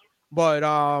down. But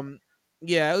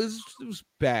yeah, it was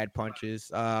bad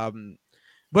punches.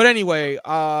 But anyway,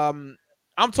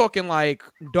 I'm talking like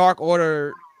Dark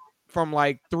Order from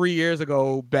like 3 years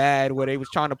ago, bad, where they was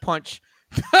trying to punch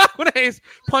when they was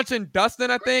punching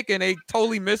Dustin, I think, and they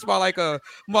totally missed by like a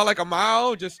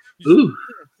mile. Just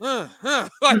like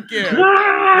yeah.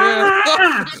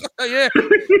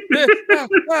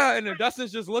 And then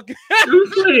Dustin's just looking,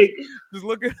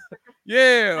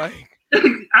 yeah, like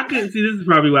I couldn't see. This is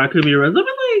probably why I couldn't be a wrestler. I'm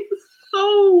like,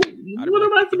 so what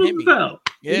am I supposed to sell?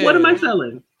 Yeah. What am I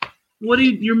selling? What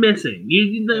you're missing?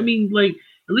 I mean, like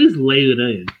at least lay it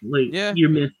in. Like you're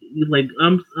missing. Like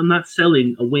I'm not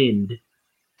selling a wind.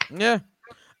 Yeah.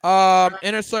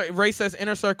 Ray says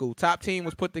Inner Circle top team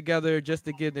was put together just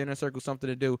to give the Inner Circle something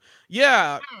to do.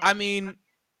 Yeah, I mean,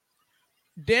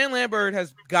 Dan Lambert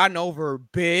has gotten over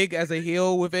big as a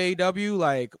heel with AEW.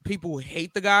 Like people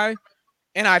hate the guy,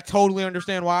 and I totally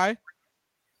understand why.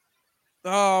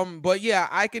 But yeah,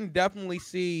 I can definitely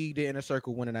see the Inner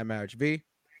Circle winning that match. V.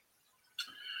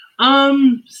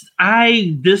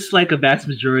 I dislike a vast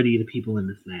majority of the people in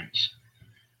this match.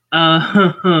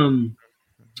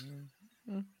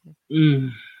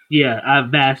 Yeah, a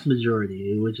vast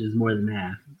majority, which is more than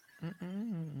half.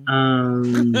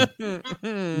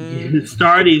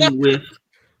 Starting with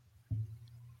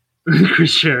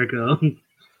Chris Jericho.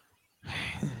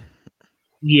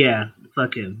 Yeah,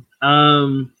 fuck him.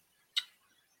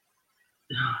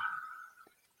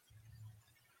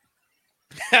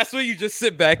 That's when you just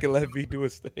sit back and let V do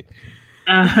his thing.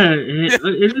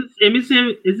 Isn't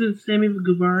Sammy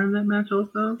Guevara in that match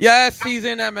also? Yes, he's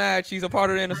in that match. He's a part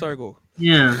of the Inner Circle.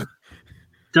 Yeah.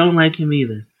 Don't like him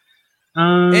either.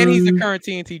 And he's the current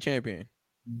TNT champion.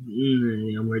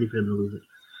 I'm ready for him to lose it.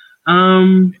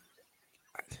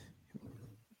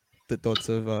 The thoughts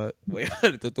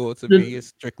of me is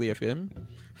strictly of him.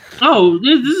 Oh,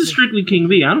 this is strictly King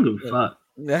V. I don't give a fuck.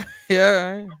 Yeah.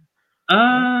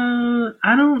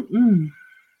 I don't.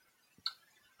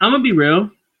 I'm gonna be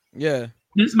real. Yeah.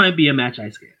 This might be a match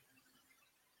I skip.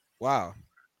 Wow.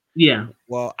 Yeah.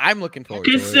 Well, I'm looking forward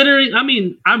to it. I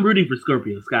mean, I'm rooting for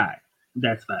Scorpio Sky.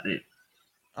 That's about it.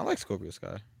 I like Scorpio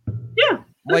Sky. Yeah.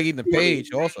 I like Ethan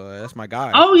Page also. That's my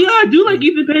guy. Oh yeah, I do like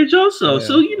Ethan Page also. Yeah,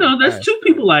 so that's two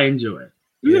people I enjoy.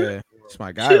 Yeah. It's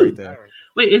my guy right there.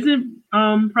 Wait, isn't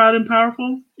Proud and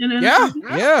Powerful in it? Yeah.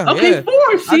 Okay, yeah. 4. I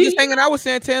was See, just hanging out with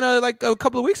Santana like a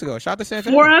couple of weeks ago. Shout out to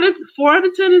Santana. 4 out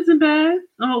of 10 isn't bad.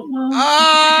 Oh well.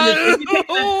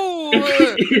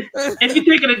 If you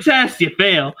take a test, you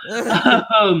fail.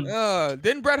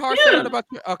 Didn't Bret Hart say that about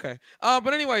you? Okay.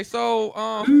 But anyway, so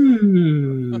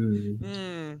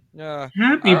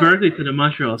happy birthday to the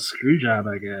Montreal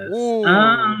Screwjob, I guess.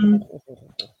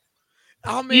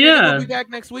 Oh man, yeah. we'll be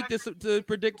back next week to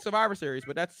predict Survivor Series,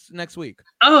 but that's next week.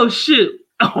 Oh shit!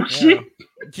 Shit!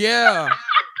 Yeah.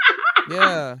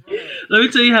 Let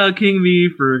me tell you how King B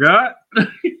forgot.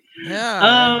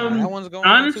 That one's going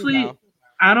honestly, on too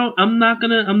now. I'm not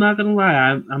gonna lie.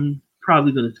 I'm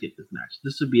probably gonna skip this match.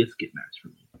 This would be a skip match for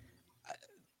me.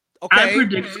 Okay. I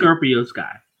predict Scorpio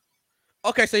Sky.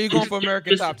 Okay, so you're going for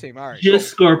American Top Team. All right. Just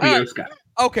Scorpio Sky.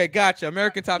 Okay, gotcha.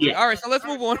 American Top Team. All right, so let's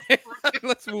move on.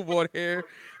 Let's move on here.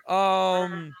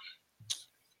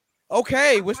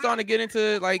 Okay, we're starting to get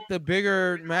into like the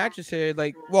bigger matches here.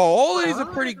 Like, well, all of these are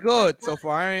pretty good so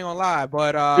far. I ain't gonna lie,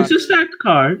 but it's a stacked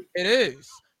card. It is.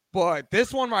 But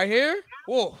this one right here,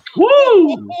 whoa.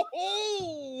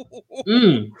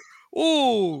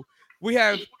 Ooh. We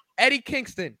have Eddie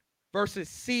Kingston versus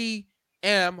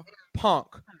CM Punk.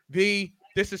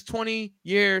 This is 20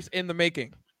 years in the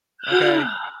making. Okay.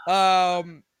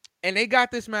 And they got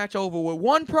this match over with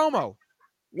one promo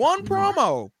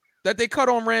that they cut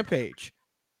on Rampage.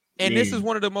 And this is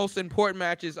one of the most important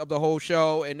matches of the whole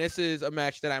show. And this is a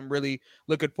match that I'm really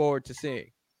looking forward to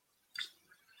seeing.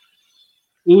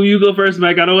 Ooh, you go first,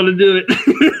 Mike. I don't want to do it.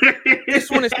 This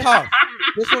one is tough.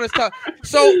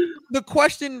 So the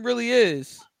question really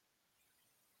is,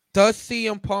 does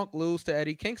CM Punk lose to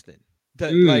Eddie Kingston?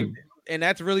 And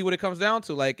that's really what it comes down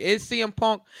to. Like, is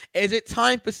it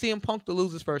time for CM Punk to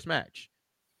lose his first match?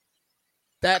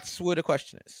 That's what the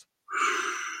question is.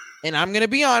 And I'm going to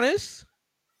be honest.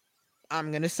 I'm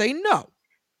going to say no.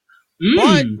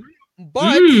 But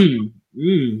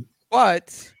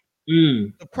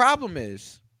the problem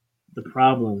is,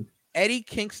 Eddie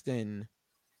Kingston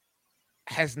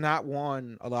has not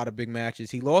won a lot of big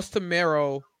matches. He lost to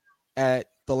Miro at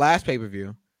the last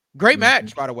pay-per-view. Great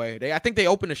match, by the way. I think they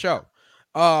opened the show.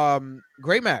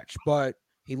 Great match, but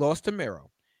he lost to Miro.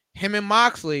 Him and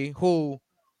Moxley, who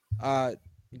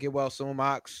get well soon,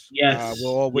 Mox. Yes. We're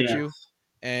all with you.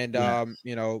 And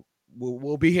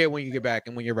we'll be here when you get back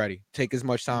and when you're ready. Take as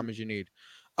much time as you need.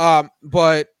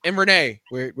 But Renee,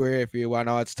 we're here for you. I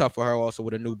know it's tough for her also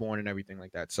with a newborn and everything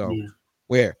like that. So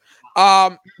we're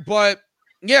but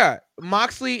yeah,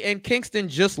 Moxley and Kingston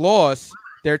just lost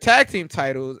their tag team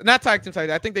titles. Not tag team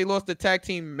titles. I think they lost the tag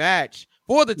team match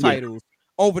for the titles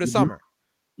over the summer.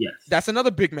 Yes. That's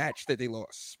another big match that they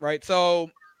lost, right?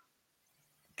 So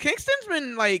Kingston's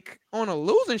been like on a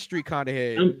losing streak kind of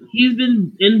here. He's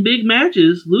been in big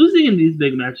matches, losing in these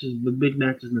big matches, but big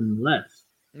matches nonetheless.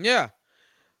 Yeah.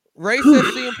 Ray says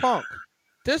CM Punk.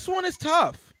 This one is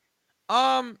tough.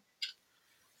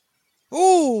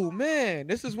 Oh man,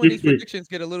 this is when these predictions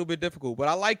get a little bit difficult. But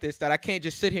I like this that I can't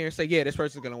just sit here and say, yeah, this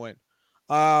person's gonna win.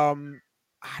 I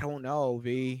don't know,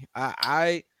 V.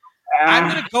 I'm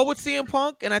gonna go with CM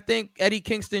Punk, and I think Eddie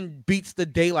Kingston beats the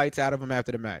daylights out of him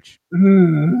after the match.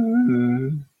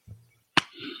 And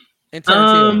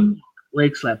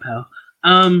leg slap, pal.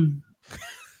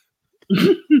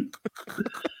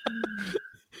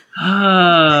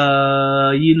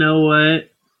 You know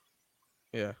what?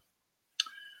 Yeah.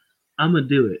 I'm gonna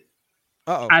do it.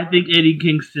 Uh-oh. I think Eddie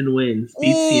Kingston wins.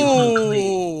 Beats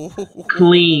CM Punk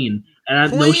clean.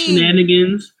 And no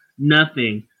shenanigans,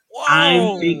 nothing. Whoa.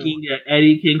 I'm thinking that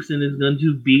Eddie Kingston is going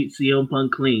to beat CM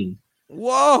Punk clean.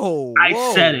 Whoa.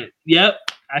 I said it. Yep.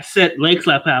 I said leg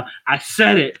slap out. I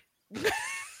said it.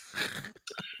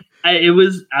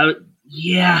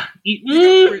 Yeah.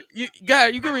 You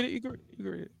can read it.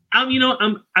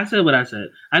 I said what I said.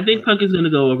 I think Punk is going to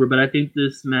go over, but I think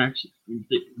this match.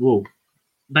 Whoa,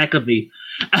 back up me.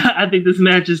 I think this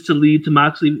match is to lead to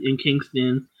Moxley and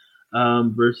Kingston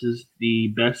versus the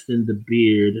Best in the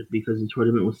Beard because the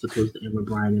tournament was supposed to end with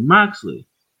Bryan and Moxley.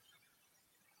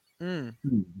 Okay.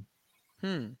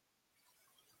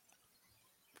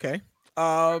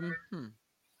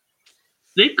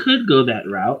 They could go that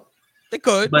route. They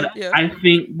could, but yeah. I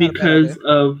think because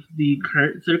of the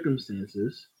current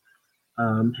circumstances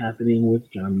happening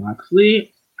with Jon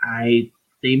Moxley,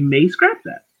 they may scrap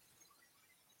that.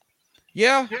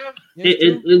 Yeah.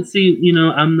 See,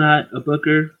 I'm not a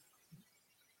booker.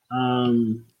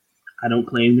 I don't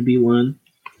claim to be one.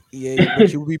 Yeah,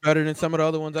 but you'll be better than some of the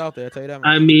other ones out there. I'll tell you that.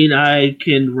 I mean, I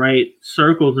can write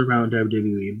circles around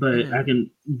WWE, but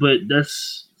but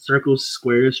that's circles,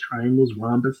 squares, triangles,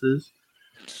 rhombuses.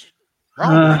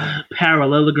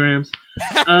 Parallelograms,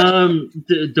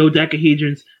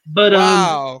 dodecahedrons. But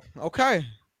wow. Okay.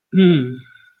 Still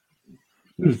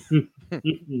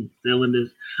in this.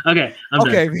 Okay. I'm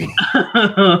Okay.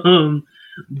 done.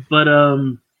 But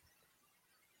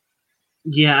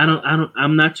yeah,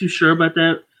 I'm not too sure about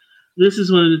that. This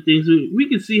is one of the things we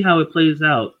can see how it plays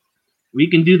out. We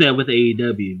can do that with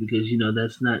AEW because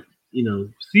that's not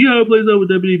see how it plays out with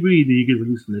WWE. Then you get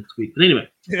released next week. But anyway,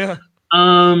 Yeah.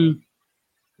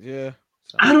 Yeah.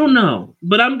 I don't know,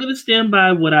 but I'm gonna stand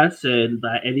by what I said.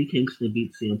 By Eddie Kingston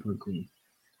beat CM Punk clean.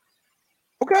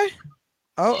 Okay.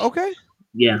 Oh, okay.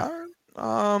 Yeah. All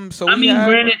right. So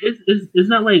granted, it's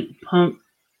not like Punk.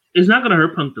 It's not gonna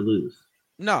hurt Punk to lose.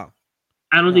 No.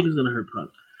 I don't think it's gonna hurt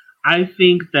Punk. I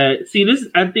think that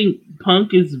I think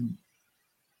Punk is.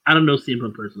 I don't know CM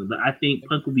Punk personally, but I think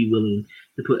Punk will be willing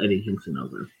to put Eddie Kingston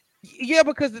over. Yeah,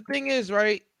 because the thing is,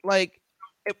 right? Like,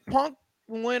 if Punk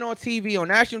went on TV, on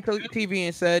national TV,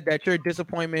 and said that you're a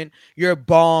disappointment, you're a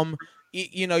bum,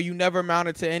 you never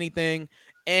amounted to anything,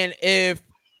 and if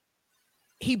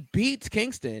he beats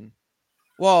Kingston,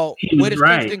 well, where does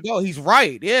Kingston go? He's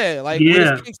right, yeah. Like,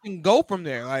 where does Kingston go from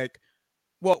there? Like,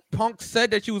 well, Punk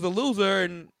said that you was a loser,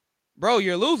 and bro,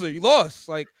 you're a loser. You lost.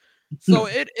 Like, so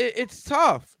it's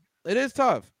tough. It is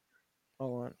tough.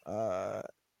 Hold on.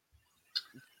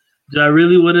 Do I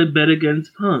really want to bet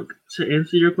against Punk? To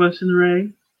answer your question,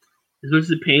 Ray, as much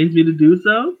as it pains me to do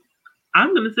so,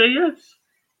 I'm going to say yes.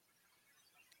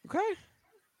 Okay.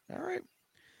 All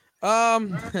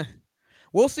right.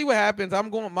 We'll see what happens. I'm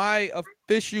going. My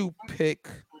official pick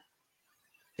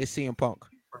is CM Punk,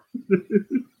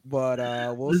 but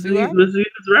we'll see. Let's see if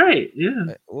it's right.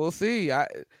 Yeah, we'll see.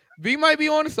 V might be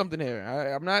on to something here.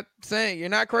 I'm not saying you're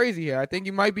not crazy here. I think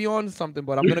you might be on to something,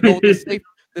 but I'm going to go with the safe.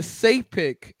 The safe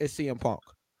pick is CM Punk,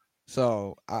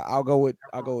 so I'll go with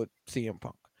CM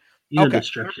Punk.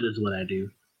 Destruction is what I do.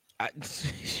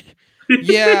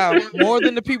 Yeah, more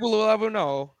than the people will ever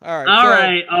know. All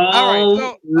right.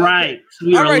 All right.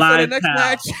 We are live. So the next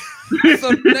match.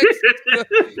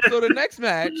 so the next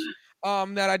match.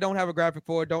 That I don't have a graphic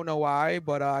for. Don't know why,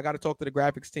 but I got to talk to the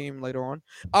graphics team later on.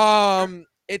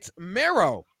 It's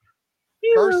Miro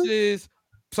versus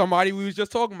somebody we was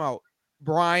just talking about,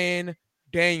 Bryan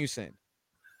Danielson.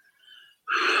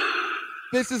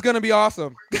 This is gonna be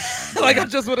awesome. Like, I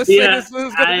just want to say, this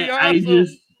is gonna be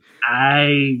awesome.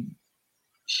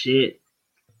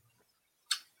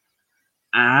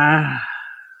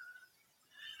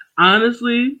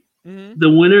 Honestly, the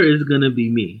winner is gonna be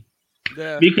me.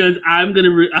 Yeah. Because I'm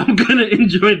gonna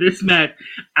enjoy this match.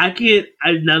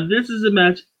 Now this is a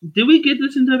match. Did we get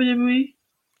this in WWE?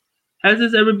 Has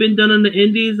this ever been done on the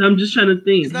Indies? I'm just trying to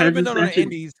think. It's never been done on the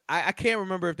Indies. I can't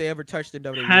remember if they ever touched in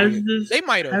WWE. They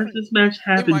might have. Has this match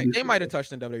happened? They might have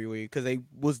touched in WWE because they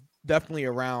was definitely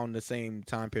around the same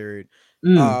time period.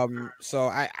 So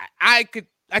I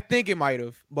think it might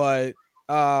have, but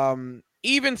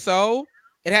even so,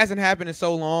 it hasn't happened in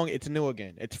so long. It's new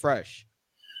again. It's fresh.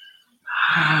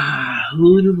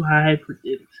 Who do I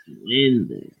predict to win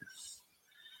this?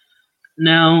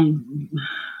 Now,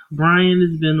 Bryan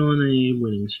has been on a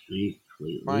winning streak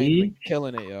lately. Bryan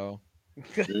killing it, yo.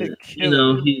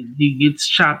 He gets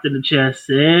chopped in the chest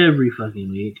every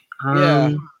fucking week.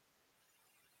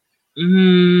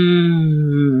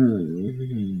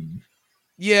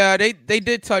 Yeah, they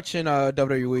did touch in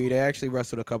WWE. They actually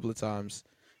wrestled a couple of times.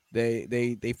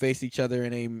 They faced each other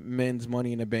in a men's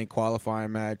Money in the Bank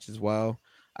qualifying match as well.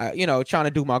 Trying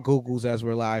to do my Googles as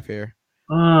we're live here.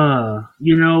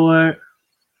 You know what?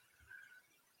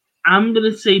 I'm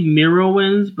gonna say Miro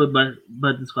wins, but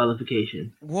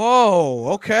disqualification. Whoa,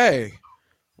 okay.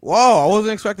 Whoa, I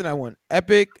wasn't expecting that one.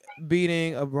 Epic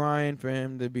beating of Bryan for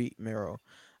him to beat Miro.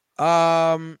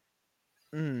 I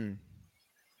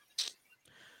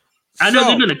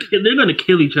know they're gonna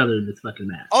kill each other in this fucking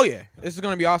match. Oh yeah, this is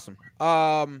gonna be awesome.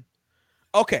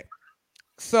 Okay,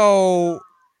 so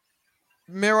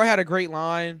Miro had a great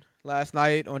line last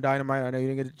night on Dynamite. I know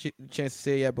you didn't get a chance to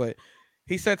see it yet, but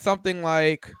he said something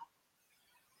like,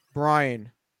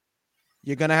 "Bryan,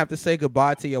 you're gonna have to say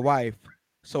goodbye to your wife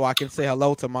so I can say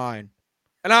hello to mine."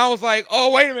 And I was like,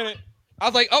 "Oh, wait a minute." I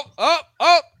was like,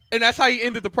 "Oh," and that's how he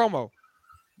ended the promo.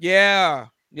 Yeah.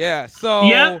 So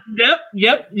yep.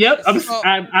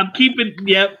 I'm keeping.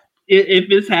 Yep. If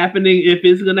it's happening, if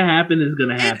it's gonna happen, it's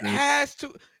gonna happen. It has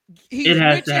to. It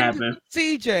has to happen.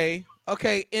 CJ,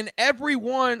 okay, in every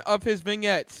one of his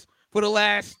vignettes for the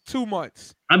last 2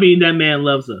 months. I mean, that man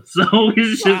loves us, so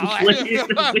it's just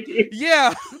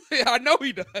yeah, I know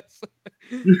he does.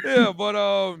 Yeah, but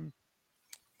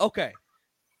okay.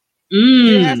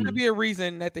 There has to be a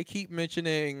reason that they keep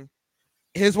mentioning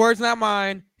his words, not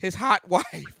mine. His hot wife,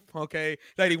 okay,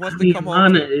 that he wants to come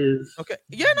home. Lana is Okay,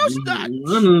 yeah, no, she's not.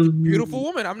 Lana's Beautiful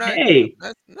woman. I'm not. Hey.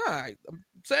 That's nah. I'm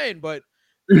saying, but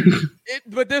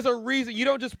but there's a reason. You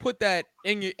don't just put that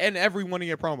in every one of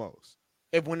your promos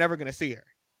if we're never gonna see her.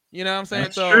 You know what I'm saying?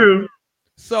 That's true.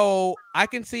 So I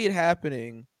can see it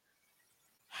happening.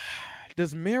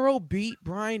 Does Miro beat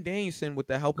Bryan Danielson with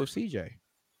the help of CJ?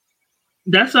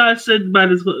 That's why I said about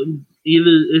this.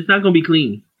 Either it's not gonna be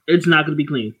clean. It's not gonna be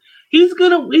clean.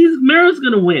 Miro's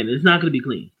gonna win. It's not gonna be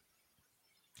clean.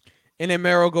 And then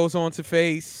Miro goes on to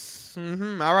face.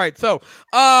 All right. So,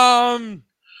 all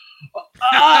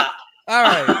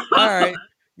right.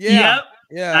 Yeah. Yep.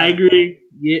 Yeah. I agree.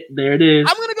 Yeah, there it is.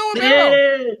 I'm gonna go with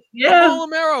Miro. Yeah. I'm going with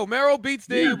Miro. Miro beats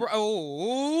Daniel. Yeah.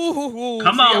 Oh,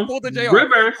 come see, on, I pulled the JR.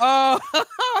 River.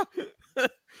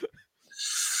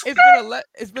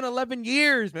 It's been 11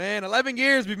 years, man. 11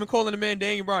 years we've been calling the man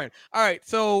Daniel Bryan. All right,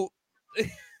 so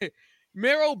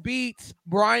Miro beats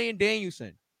Bryan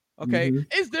Danielson. Okay,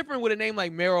 it's different with a name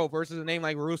like Miro versus a name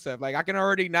like Rusev. Like I can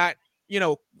already not,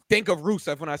 think of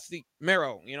Rusev when I see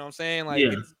Miro. You know what I'm saying? Like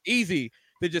it's easy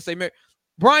to just say Miro.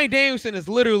 Bryan Danielson is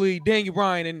literally Daniel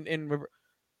Bryan and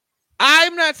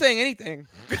I'm not saying anything.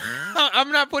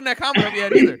 I'm not putting that comment up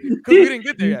yet either because we didn't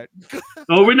get there yet.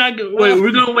 Oh, we're not. Wait,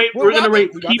 we're gonna wait. We're gonna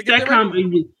wait. Keep that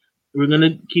comment. Right. We're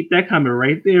gonna keep that comment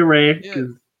right there, Ray.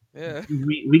 Because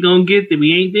we gonna get there.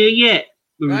 We ain't there yet.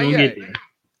 But we're gonna get there.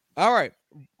 All right.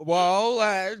 Well,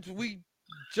 we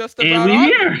just about. And we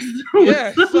here.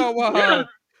 Yeah. So,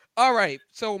 all right.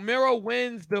 So Miro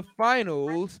wins the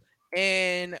finals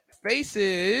and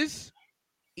faces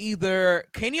either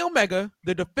Kenny Omega,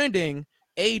 the defending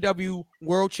AEW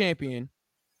World Champion,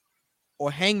 or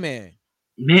Hangman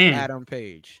Adam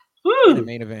Page in the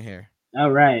main event here.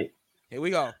 All right. Here we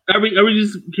go. Can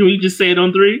we just say it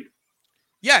on 3?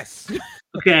 Yes.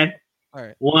 Okay. All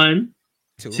right. 1,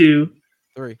 2,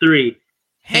 3.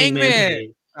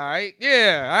 Hangman. All right.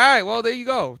 Yeah. All right. Well, there you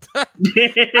go. I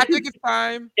think it's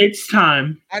time. It's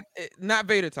time. Not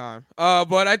Vader time.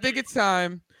 But I think it's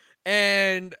time.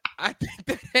 And I think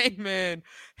that Hangman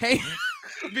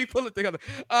be pulling together.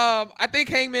 I think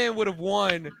Hangman would have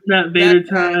won. Not Vader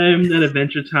time, not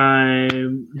Adventure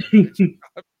time.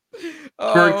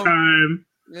 Perk time.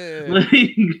 Yeah.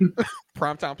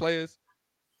 Primetime players.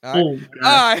 All right. Oh, God.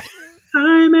 All right.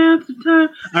 Time after time.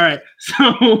 All right. So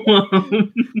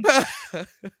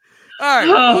all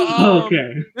right.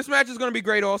 Okay. This match is gonna be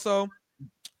great also.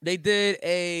 They did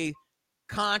a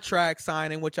contract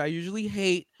signing, which I usually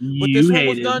hate, but this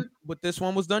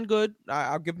one was done good.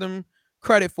 I'll give them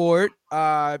credit for it.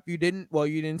 If you didn't,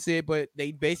 you didn't see it, but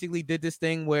they basically did this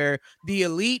thing where the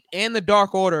Elite and the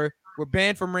Dark Order were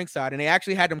banned from ringside, and they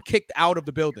actually had them kicked out of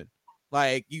the building.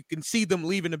 Like you can see them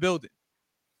leaving the building,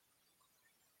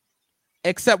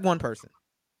 except one person,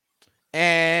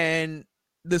 and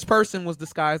this person was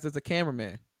disguised as a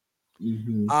cameraman.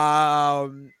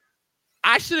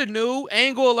 I should have knew.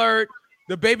 Angle alert.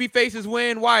 The baby faces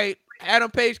win white.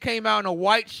 Adam Page came out in a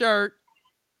white shirt,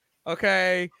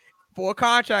 okay, for a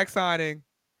contract signing.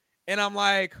 And I'm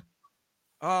like,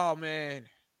 oh, man.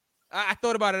 I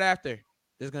thought about it after.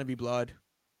 There's going to be blood.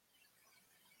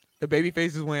 The baby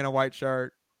faces wearing a white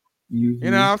shirt. You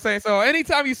know what I'm saying? So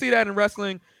anytime you see that in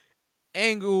wrestling,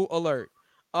 angle alert.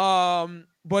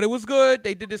 But it was good.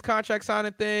 They did this contract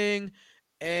signing thing.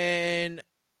 And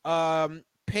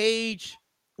Page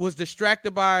was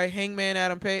distracted by Hangman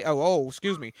Adam Page.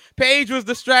 Excuse me. Page was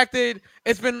distracted.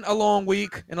 It's been a long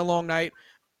week and a long night.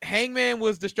 Hangman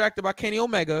was distracted by Kenny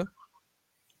Omega.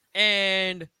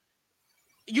 And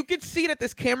you could see that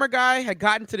this camera guy had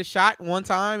gotten to the shot one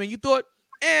time, and you thought,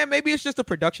 maybe it's just a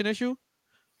production issue.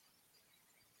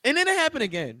 And then it happened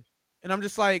again. And I'm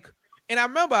just like, and I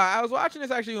remember I was watching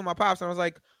this actually with my pops, and I was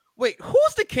like, wait,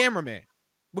 who's the cameraman?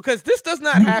 Because this does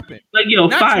not happen. Like,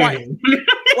 fire him.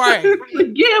 Right.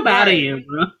 Get him out of here,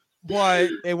 bro. But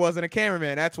it wasn't a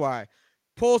cameraman. That's why.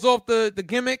 Pulls off the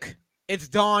gimmick. It's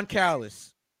Don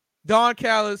Callis. Don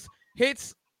Callis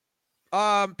hits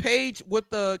Page with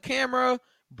the camera,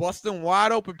 busting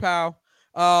wide open, pal.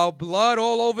 Blood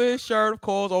all over his shirt, of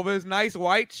course, over his nice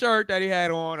white shirt that he had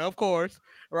on, of course,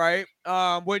 right?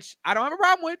 Which I don't have a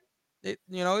problem with.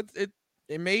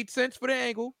 It made sense for the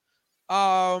angle.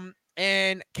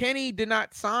 And Kenny did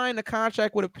not sign the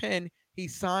contract with a pen. He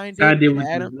signed it with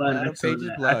Adam Page's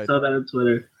blood. I saw that on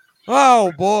Twitter.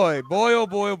 Oh boy.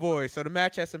 Oh boy. So the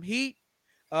match has some heat.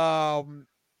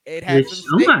 It has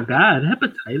some oh my God,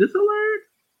 hepatitis alert.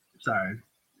 Sorry.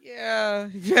 Yeah.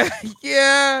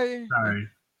 Sorry.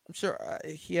 I'm sure.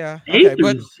 Yeah. Okay,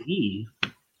 but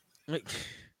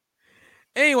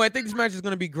Anyway, I think this match is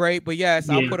going to be great. But yes,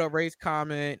 I'll Yeah. put up Ray's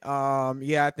comment.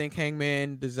 Yeah, I think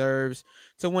Hangman deserves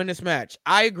to win this match.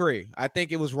 I agree. I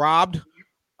think it was robbed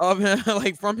of him,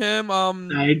 like from him, I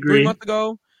 3 agree. months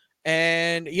ago.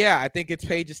 And yeah, I think it's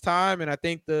Paige's time, and I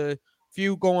think the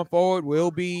feud going forward will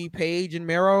be Paige and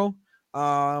Miro.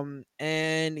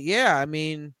 And yeah, I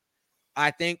mean,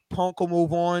 I think Punk will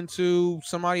move on to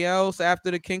somebody else after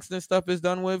the Kingston stuff is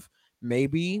done with.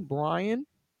 Maybe Brian,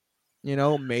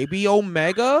 maybe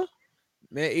Omega.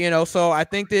 So I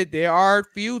think that there are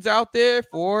feuds out there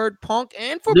for Punk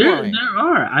and for There Brian.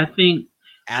 are. I think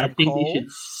Adam they Cole.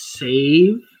 should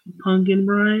save Punk and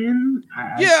Brian.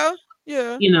 Yeah.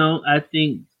 I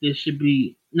think this should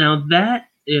be now. That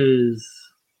is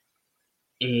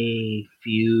a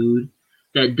feud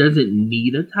that doesn't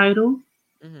need a title.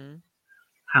 Mm-hmm.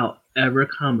 However,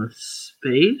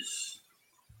 space,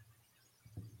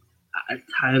 a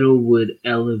title would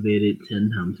elevate it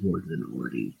 10 times more than it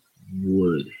already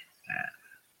would have.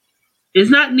 It's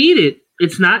not needed.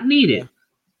 It's not needed. Yeah.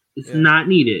 It's Yeah. not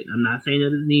needed. I'm not saying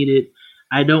that it's needed.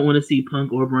 I don't want to see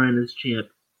Punk or Brian as champ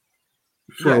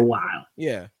for a while.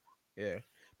 Yeah.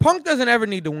 Punk doesn't ever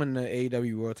need to win the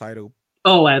AEW World Title.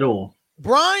 Oh, at all.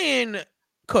 Brian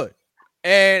could,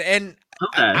 and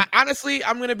Okay. I, honestly,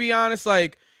 I'm gonna be honest.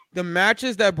 Like the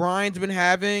matches that Brian's been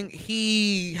having,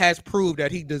 he has proved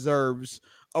that he deserves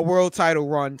a world title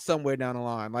run somewhere down the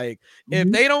line. Like if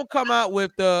Mhm. they don't come out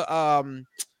with the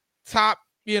top,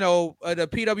 the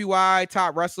PWI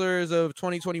top wrestlers of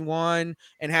 2021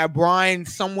 and have Brian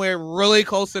somewhere really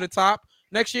close to the top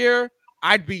next year,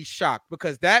 I'd be shocked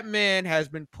because that man has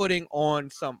been putting on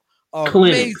some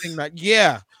amazing match.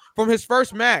 Yeah, from his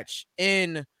first match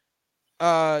in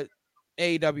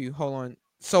AEW. Hold on.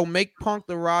 So make Punk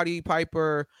the Roddy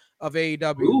Piper of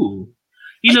AEW. Ooh.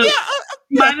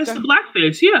 Minus the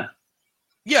blackface, yeah.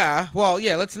 Yeah, well,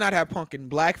 yeah, let's not have Punk in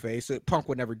blackface. Punk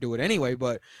would never do it anyway,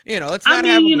 but let's I not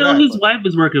have mean, him his wife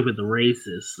is working with a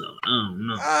racist, so I don't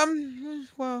know.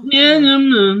 Well, Yeah,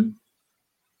 no.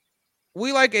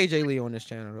 we like AJ Lee on this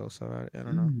channel though, so I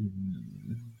don't know.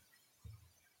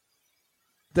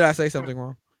 Did I say something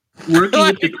wrong?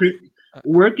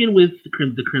 Working with the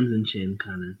Crimson Chin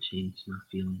kind of changed my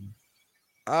feelings.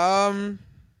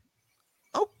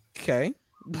 Okay.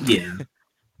 Yeah.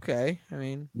 Okay. I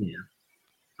mean. Yeah.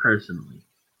 Personally.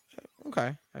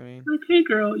 Okay. I mean. Like, hey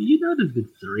girl, you know this bitch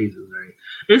raises, right?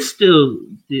 It's still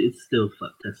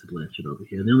fuck Tessa Blanchard over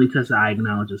here. The only Tessa I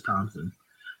acknowledge is Thompson.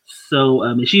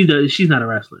 So she's not a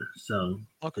wrestler, so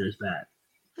there's that.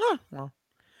 Oh, well.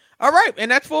 All right, and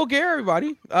that's full gear,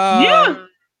 everybody. Yeah.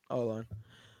 Hold on.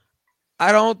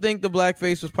 I don't think the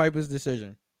blackface was Piper's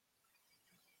decision.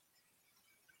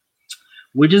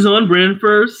 Which is on brand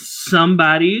for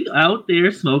somebody out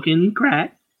there smoking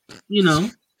crack,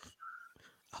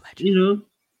 Allegedly.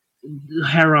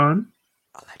 Heron.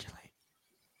 Allegedly.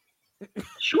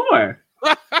 Sure.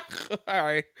 All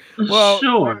right. Well,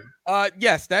 sure.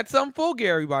 Yes, that's full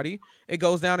gear, everybody. It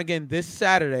goes down again this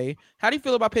Saturday. How do you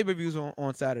feel about pay-per-views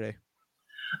on Saturday?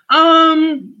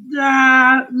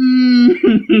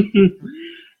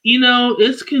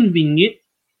 It's convenient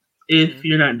if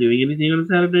you're not doing anything on a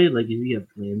Saturday. Like if you have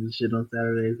plans and shit on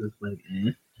Saturdays, it's like,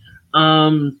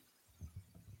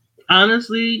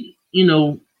 honestly,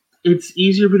 it's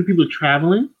easier for the people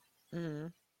traveling to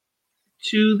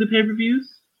the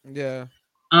pay-per-views. Yeah.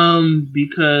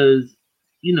 Because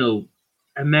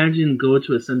imagine going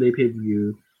to a Sunday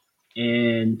pay-per-view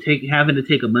and having to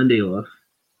take a Monday off.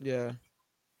 Yeah.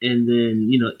 And then,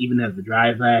 even have to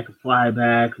drive back, fly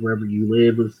back, wherever you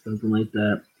live or something like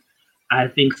that. I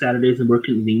think Saturdays are more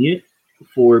convenient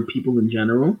for people in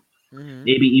general. Mm-hmm.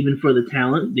 Maybe even for the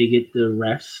talent. They get to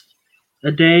rest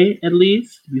a day at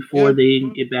least before they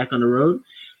get back on the road.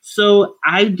 So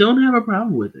I don't have a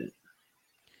problem with it.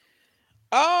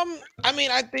 I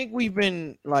mean, I think we've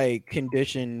been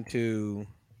conditioned to,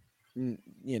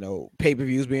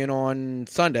 pay-per-views being on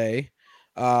Sunday.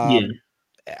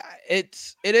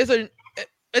 It's an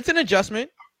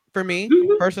adjustment for me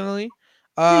personally.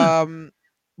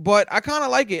 But I kind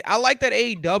of like it. I like that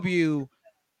AEW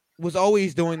was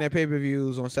always doing their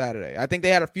pay-per-views on Saturday. I think they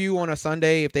had a few on a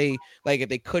Sunday if they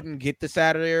couldn't get the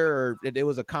Saturday or if there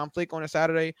was a conflict on a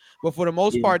Saturday. But for the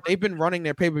most part, they've been running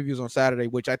their pay-per-views on Saturday,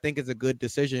 which I think is a good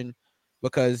decision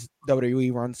because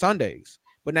WWE runs Sundays.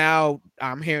 But now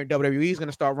I'm hearing WWE is going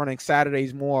to start running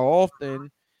Saturdays more often.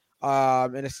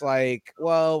 And it's like,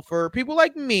 well, for people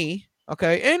like me,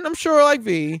 okay, and I'm sure like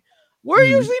V, we're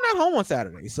usually not home on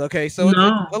Saturdays, okay? So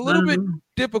it's a little bit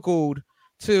difficult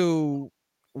to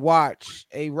watch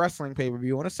a wrestling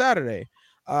pay-per-view on a Saturday.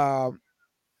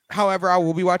 However, I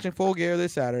will be watching Full Gear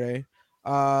this Saturday.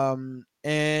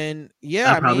 And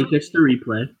yeah, I'll probably catch the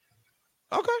replay.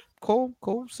 Okay, cool.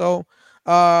 So,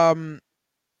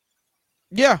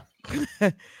 yeah.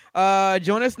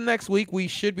 Join us next week. We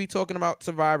should be talking about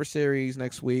Survivor Series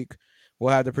next week.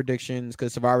 We'll have the predictions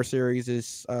because Survivor Series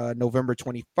is November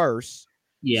 21st.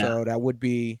 Yeah. So that would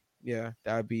be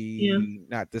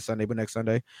not this Sunday, but next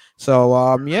Sunday.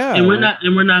 So yeah. And we're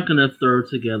not gonna throw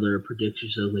together prediction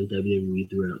shows like WWE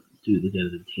through together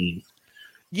the teams.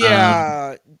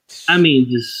 Yeah. I mean,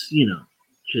 just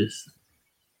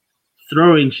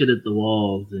throwing shit at the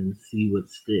walls and see what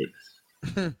sticks.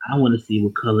 I want to see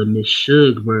what color Miss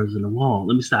Suge wears on the wall.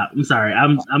 Let me stop. I'm sorry.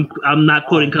 I'm not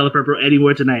quoting Color Purple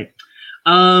anymore tonight.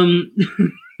 But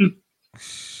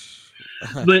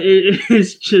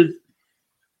it's just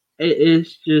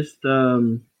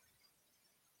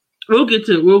we'll get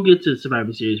to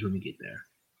Survivor Series when we get there.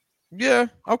 Yeah.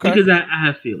 Okay. Because I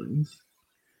have feelings.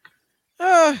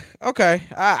 Okay.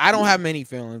 I don't have many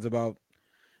feelings about.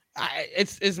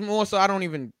 It's more so I don't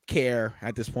even care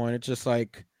at this point. It's just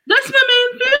like. That's my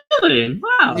main feeling.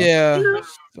 Wow. Yeah. You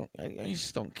know? I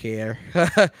just don't care.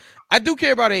 I do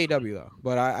care about AEW though,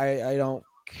 but I don't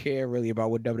care really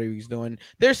about what WWE's doing.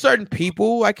 There's certain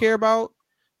people I care about,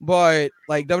 but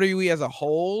like WWE as a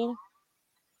whole.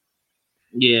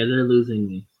 Yeah, they're losing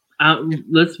me.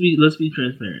 Let's be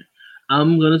transparent.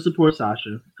 I'm gonna support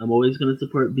Sasha. I'm always gonna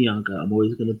support Bianca. I'm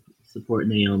always gonna support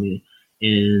Naomi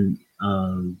and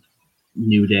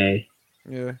New Day.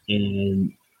 Yeah.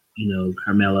 And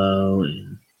Carmelo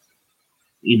and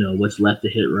what's left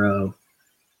of Hit Row.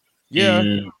 Yeah.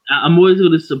 And I'm always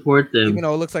going to support them. Even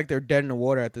though it looks like they're dead in the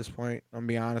water at this point, I'm gonna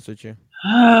be honest with you.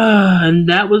 And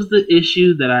that was the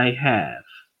issue that I have.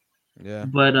 Yeah.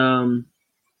 But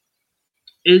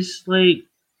it's like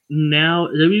now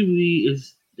WWE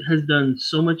has done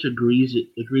so much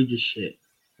egregious shit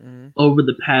over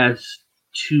the past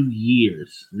 2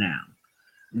 years now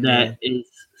that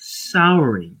it's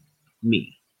souring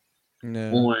me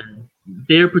on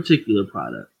their particular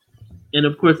product. And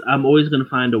of course, I'm always going to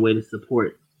find a way to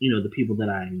support, the people that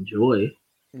I enjoy.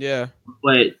 Yeah.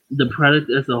 But the product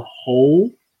as a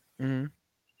whole,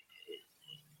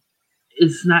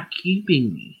 it's not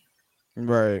keeping me.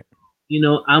 Right.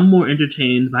 I'm more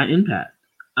entertained by Impact.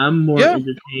 I'm more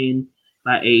entertained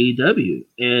by AEW.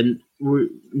 And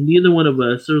neither one of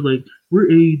us are like, we're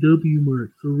AEW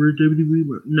marks or we're WWE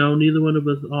marks. No, neither one of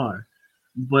us are.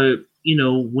 But,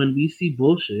 when we see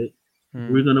bullshit,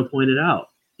 we're going to point it out.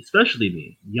 Especially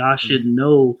me. Y'all should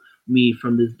know me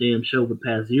from this damn show for the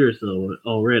past year or so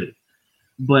already.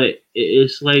 But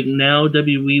it's like now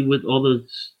WWE with all the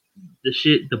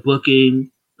shit, the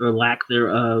booking or lack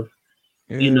thereof,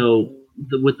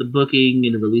 with the booking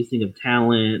and the releasing of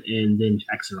talent, and then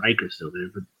Jackson Riker's still there,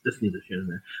 but that's neither here nor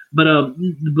there. But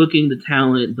the booking, the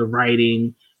talent, the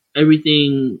writing,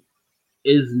 everything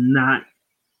is not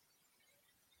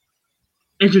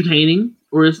entertaining,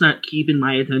 or it's not keeping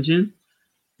my attention.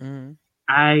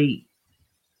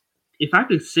 If I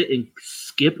could sit and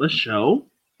skip a show,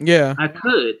 I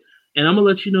could. And I'm gonna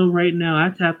let you know right now, I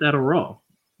tapped out of Raw.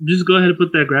 Just go ahead and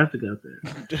put that graphic out there.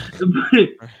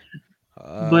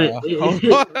 but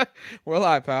we're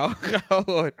live, pal.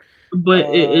 But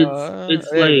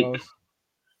it's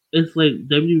like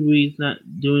WWE's not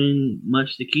doing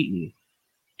much to keep me.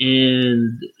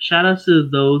 And shout out to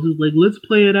those who's like, let's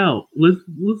play it out. Let's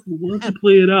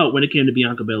play it out when it came to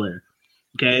Bianca Belair.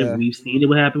 Okay, we've seen it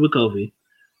what happened with Kofi.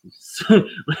 So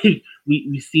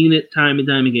we've seen it time and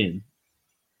time again.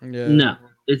 Yeah. No,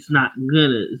 it's not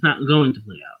going to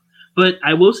play out. But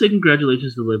I will say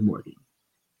congratulations to Liv Morgan.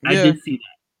 I did see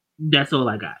that. That's all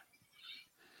I got.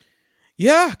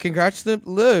 Yeah, congrats to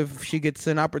Liv. She gets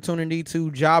an opportunity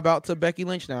to job out to Becky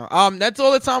Lynch now. That's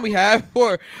all the time we have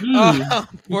for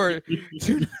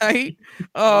tonight.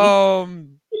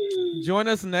 Join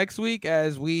us next week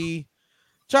as we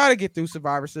try to get through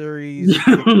Survivor Series.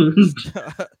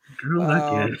 Girl,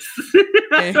 I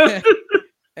guess.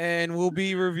 and we'll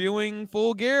be reviewing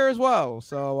Full Gear as well.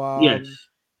 So yes.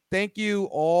 Thank you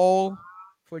all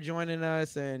for joining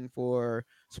us and for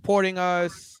supporting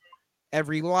us.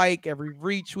 Every like, every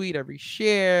retweet, every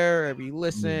share, every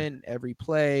listen, every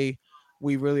play.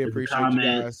 We really appreciate you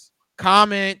guys.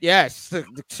 Comment. Yes.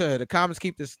 The comments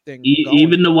keep this thing going.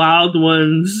 Even the wild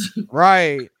ones.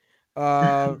 Right.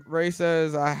 Ray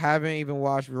says, I haven't even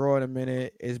watched Raw in a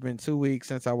minute. It's been 2 weeks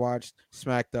since I watched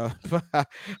SmackDown.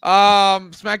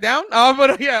 SmackDown?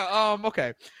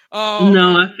 Okay.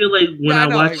 No, I feel like when I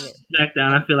watch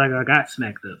SmackDown, I feel like I got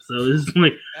smacked up. So it's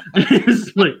like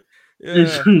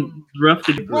it's rough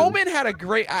to get through. Roman had a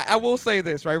great, I will say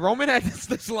this, right? Roman had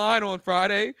this line on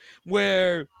Friday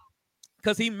where,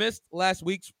 because he missed last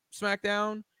week's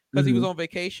SmackDown because he was Mhm. on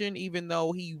vacation, even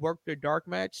though he worked the dark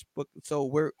match. But so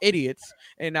we're idiots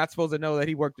and not supposed to know that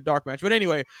he worked the dark match. But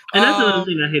anyway, And that's another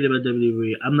thing I hate about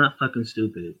WWE. I'm not fucking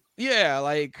stupid. yeah,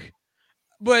 like.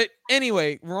 But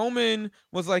anyway, Roman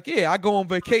was like, "Yeah, I go on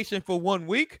vacation for 1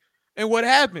 week, and what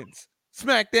happens?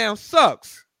 SmackDown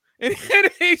sucks." And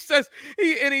he says,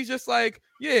 he's just like,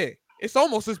 "Yeah, it's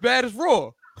almost as bad as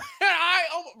Raw."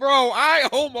 I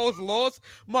almost lost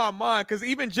my mind because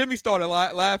even Jimmy started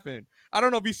laughing. I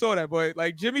don't know if you saw that, but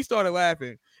like Jimmy started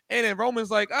laughing, and then Roman's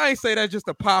like, "I ain't say that just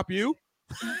to pop you."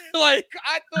 Like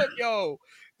I thought,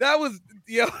 that was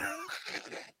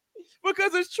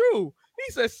because it's true.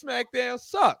 He said SmackDown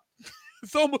sucked.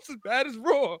 It's almost as bad as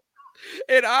Raw.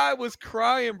 And I was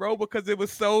crying, bro, because it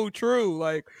was so true.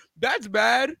 Like, that's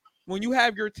bad when you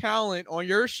have your talent on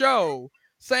your show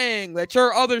saying that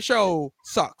your other show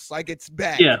sucks. Like, it's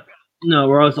bad. Yeah. No,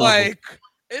 we're also like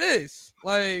it is.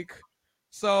 Like,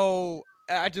 so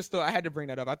I just thought I had to bring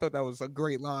that up. I thought that was a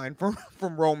great line from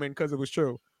Roman because it was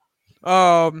true.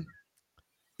 Yeah,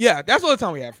 that's all the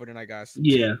time we have for tonight, guys.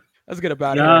 Yeah. Let's get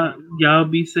about it. Y'all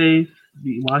be safe.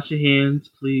 Wash your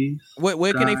hands, please.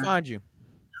 Where can they find you?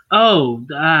 Oh,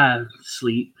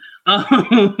 sleep.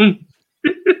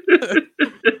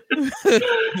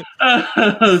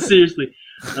 Seriously,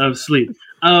 sleep.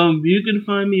 You can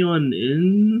find me on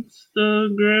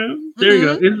Instagram. There you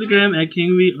go. Instagram at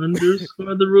 @KingV_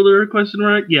 the ruler ?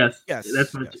 Yes,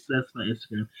 that's my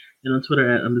Instagram. And on Twitter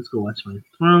at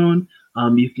 _WatchMyThrone.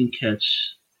 You can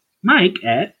catch Mike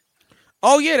at.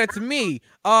 Oh yeah, that's me.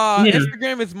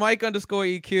 Instagram is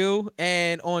Mike_EQ,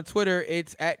 and on Twitter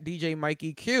it's at DJ Mike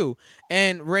EQ.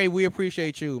 And Ray, we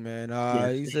appreciate you, man.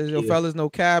 He says, "Yo, fellas, no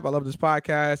cap. I love this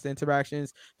podcast, the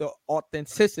interactions, the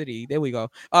authenticity." There we go.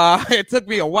 It took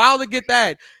me a while to get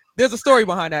that. There's a story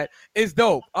behind that. It's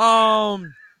dope. We'll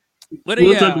talk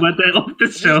about that off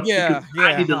the show. Yeah.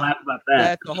 I need to laugh about that.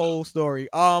 That's the whole story.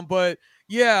 But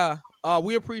yeah.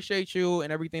 We appreciate you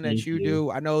and everything that you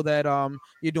do. I know that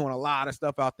you're doing a lot of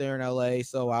stuff out there in LA,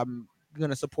 so I'm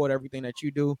gonna support everything that you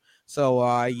do. So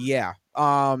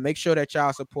make sure that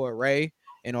y'all support Ray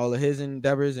and all of his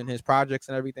endeavors and his projects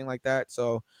and everything like that.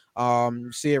 So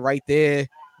see it right there,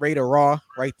 Ray the Raw,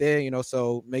 right there.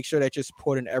 So make sure that you're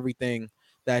supporting everything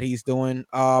that he's doing.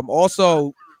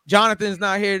 Also, Jonathan's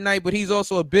not here tonight, but he's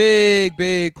also a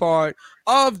big part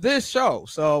of this show.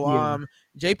 So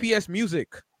JPS Music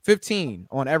 15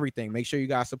 on everything. Make sure you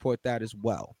guys support that as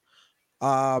well.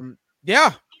 Right.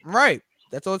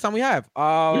 That's all the time we have.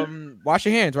 Wash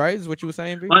your hands, right? Is what you were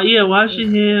saying, B? Wash your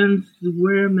hands,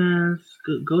 wear a mask,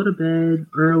 go to bed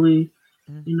early,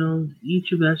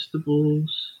 eat your vegetables,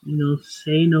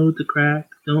 say no to crack.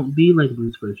 Don't be like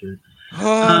Bruce Pritchard.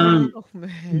 Man.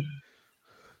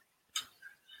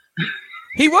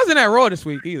 He wasn't at Raw this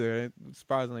week either,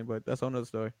 surprisingly, but that's another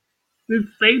story.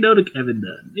 Say no to Kevin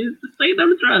Dunn. Say no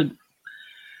to drugs.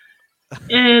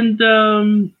 And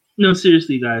no,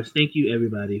 seriously, guys, thank you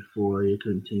everybody for your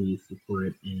continued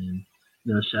support, and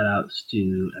shout outs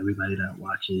to everybody that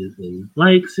watches and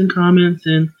likes and comments,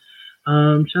 and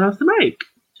shout outs to Mike,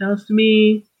 shout outs to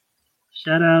me,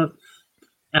 shout outs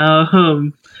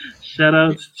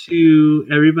to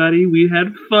everybody. We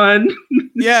had fun.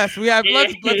 Yes, we have.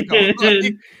 Let's go.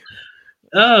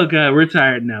 Oh god, we're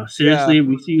tired now. Seriously,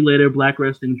 we see you later. Black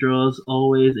Wrestling Draws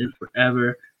always and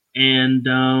forever. And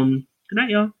good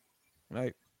night, y'all.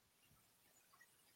 Right.